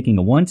help by making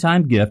a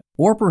one-time gift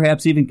or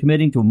perhaps even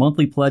committing to a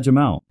monthly pledge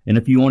amount. And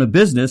if you own a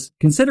business,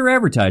 consider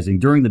advertising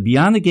during the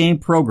Beyond the Game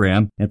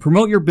program and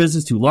promote your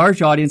business to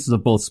large audiences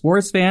of both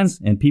sports fans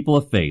and people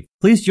of faith.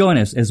 Please join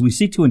us as we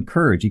seek to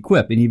encourage,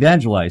 equip, and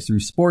evangelize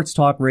through sports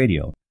talk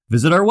radio.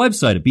 Visit our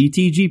website at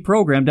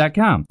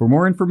btgprogram.com for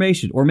more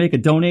information or make a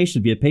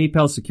donation via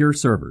PayPal secure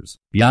servers.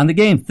 Beyond the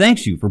Game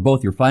thanks you for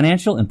both your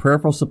financial and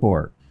prayerful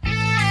support.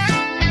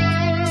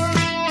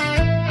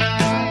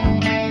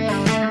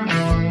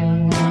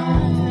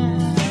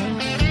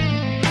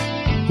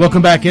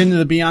 Welcome back into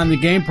the Beyond the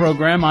Game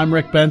program. I'm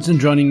Rick Benson.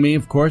 Joining me,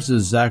 of course,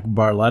 is Zach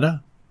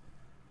Barletta.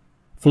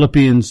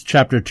 Philippians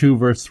chapter 2,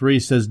 verse 3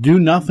 says, "Do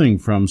nothing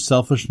from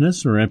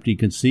selfishness or empty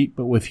conceit,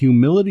 but with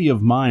humility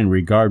of mind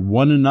regard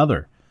one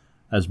another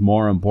as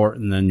more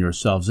important than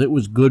yourselves." It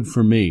was good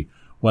for me.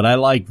 What I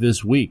liked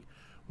this week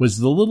was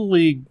the Little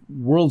League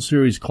World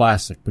Series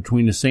Classic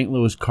between the St.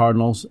 Louis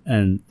Cardinals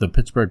and the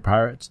Pittsburgh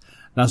Pirates.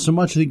 Not so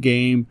much the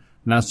game,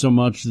 not so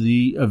much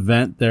the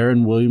event there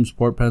in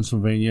Williamsport,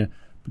 Pennsylvania,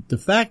 but the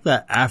fact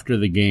that after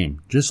the game,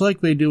 just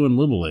like they do in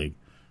Little League,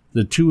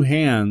 the two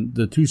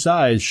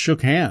sides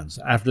shook hands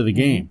after the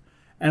game.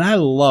 And I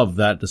love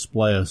that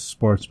display of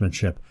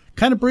sportsmanship.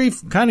 Kind of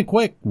brief, kind of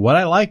quick. What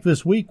I liked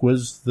this week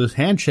was the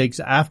handshakes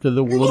after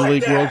the Little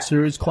League World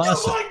Series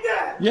Classic.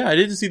 Yeah, I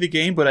didn't see the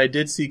game, but I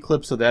did see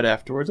clips of that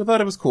afterwards. I thought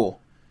it was cool.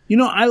 You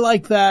know, I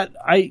like that.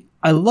 I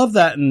love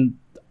that in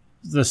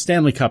the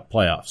Stanley Cup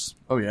playoffs.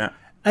 Oh, yeah.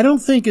 I don't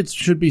think it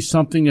should be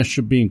something that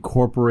should be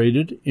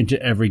incorporated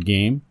into every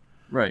game.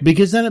 Right.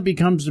 Because then it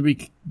becomes to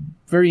be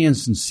very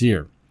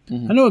insincere.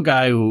 Mm-hmm. I know a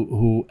guy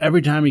who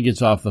every time he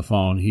gets off the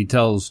phone, he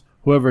tells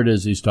whoever it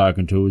is he's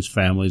talking to, his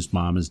family, his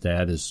mom, his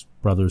dad, his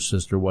brother,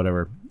 sister,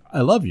 whatever,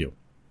 "I love you."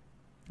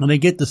 And I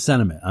get the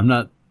sentiment. I'm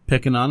not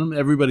picking on them.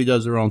 Everybody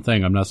does their own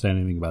thing. I'm not saying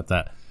anything about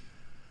that.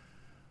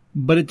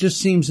 But it just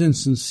seems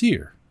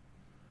insincere.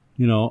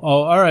 You know,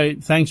 "Oh, all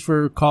right, thanks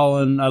for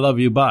calling. I love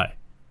you. Bye."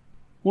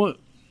 Well,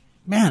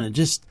 man, it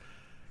just,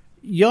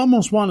 you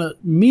almost want to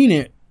mean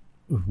it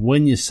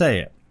when you say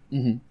it.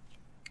 Mm-hmm.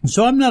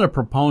 So I'm not a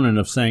proponent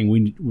of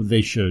saying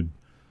they should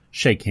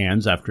shake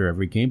hands after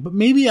every game, but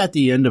maybe at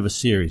the end of a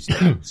series,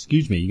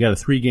 excuse me, you got a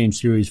 3-game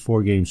series,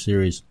 4-game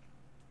series,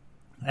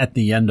 at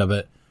the end of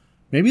it,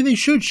 maybe they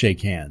should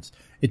shake hands.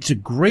 It's a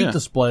great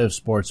display of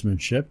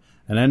sportsmanship,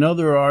 and I know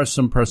there are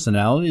some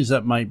personalities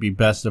that might be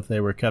best if they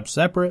were kept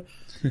separate,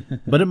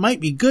 but it might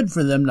be good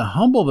for them to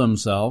humble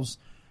themselves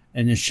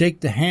and to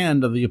shake the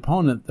hand of the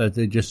opponent that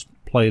they just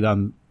played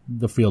on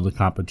the field of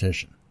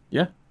competition.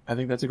 Yeah, I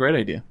think that's a great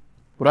idea.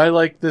 What I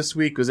liked this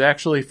week was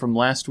actually from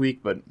last week,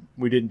 but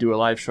we didn't do a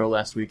live show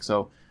last week,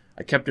 so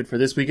I kept it for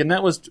this week, and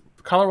that was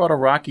Colorado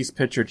Rockies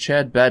pitcher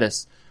Chad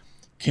Bettis.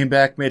 Came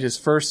back, made his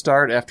first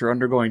start after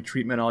undergoing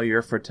treatment all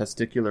year for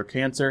testicular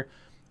cancer,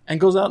 and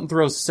goes out and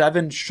throws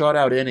 7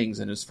 shutout innings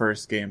in his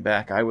first game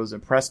back. I was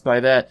impressed by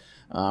that.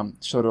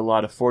 Showed a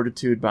lot of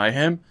fortitude by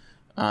him.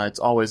 It's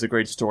always a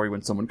great story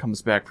when someone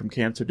comes back from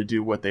cancer to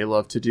do what they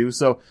love to do.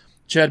 So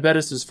Chad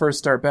Bettis' first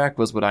start back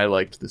was what I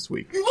liked this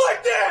week. You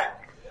like that?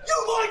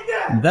 You like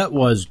that? That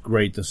was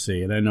great to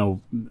see, and I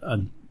know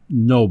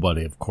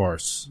nobody, of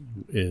course,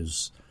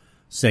 is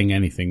saying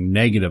anything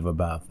negative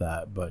about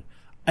that, but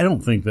I don't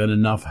think that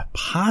enough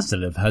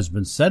positive has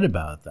been said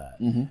about that,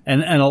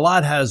 and a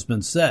lot has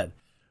been said.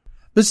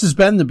 This has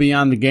been the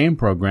Beyond the Game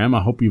program.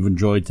 I hope you've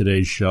enjoyed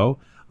today's show.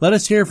 Let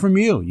us hear from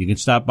you. You can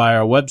stop by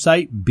our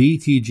website,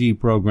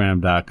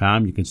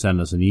 btgprogram.com. You can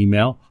send us an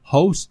email,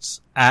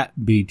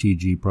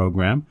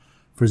 hosts@btgprogram.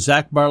 For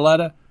Zach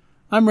Barletta,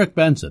 I'm Rick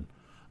Benson.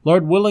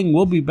 Lord willing,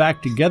 we'll be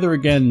back together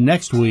again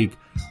next week,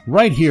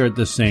 right here at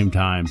the same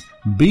time.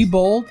 Be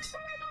bold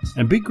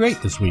and be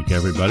great this week,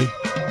 everybody.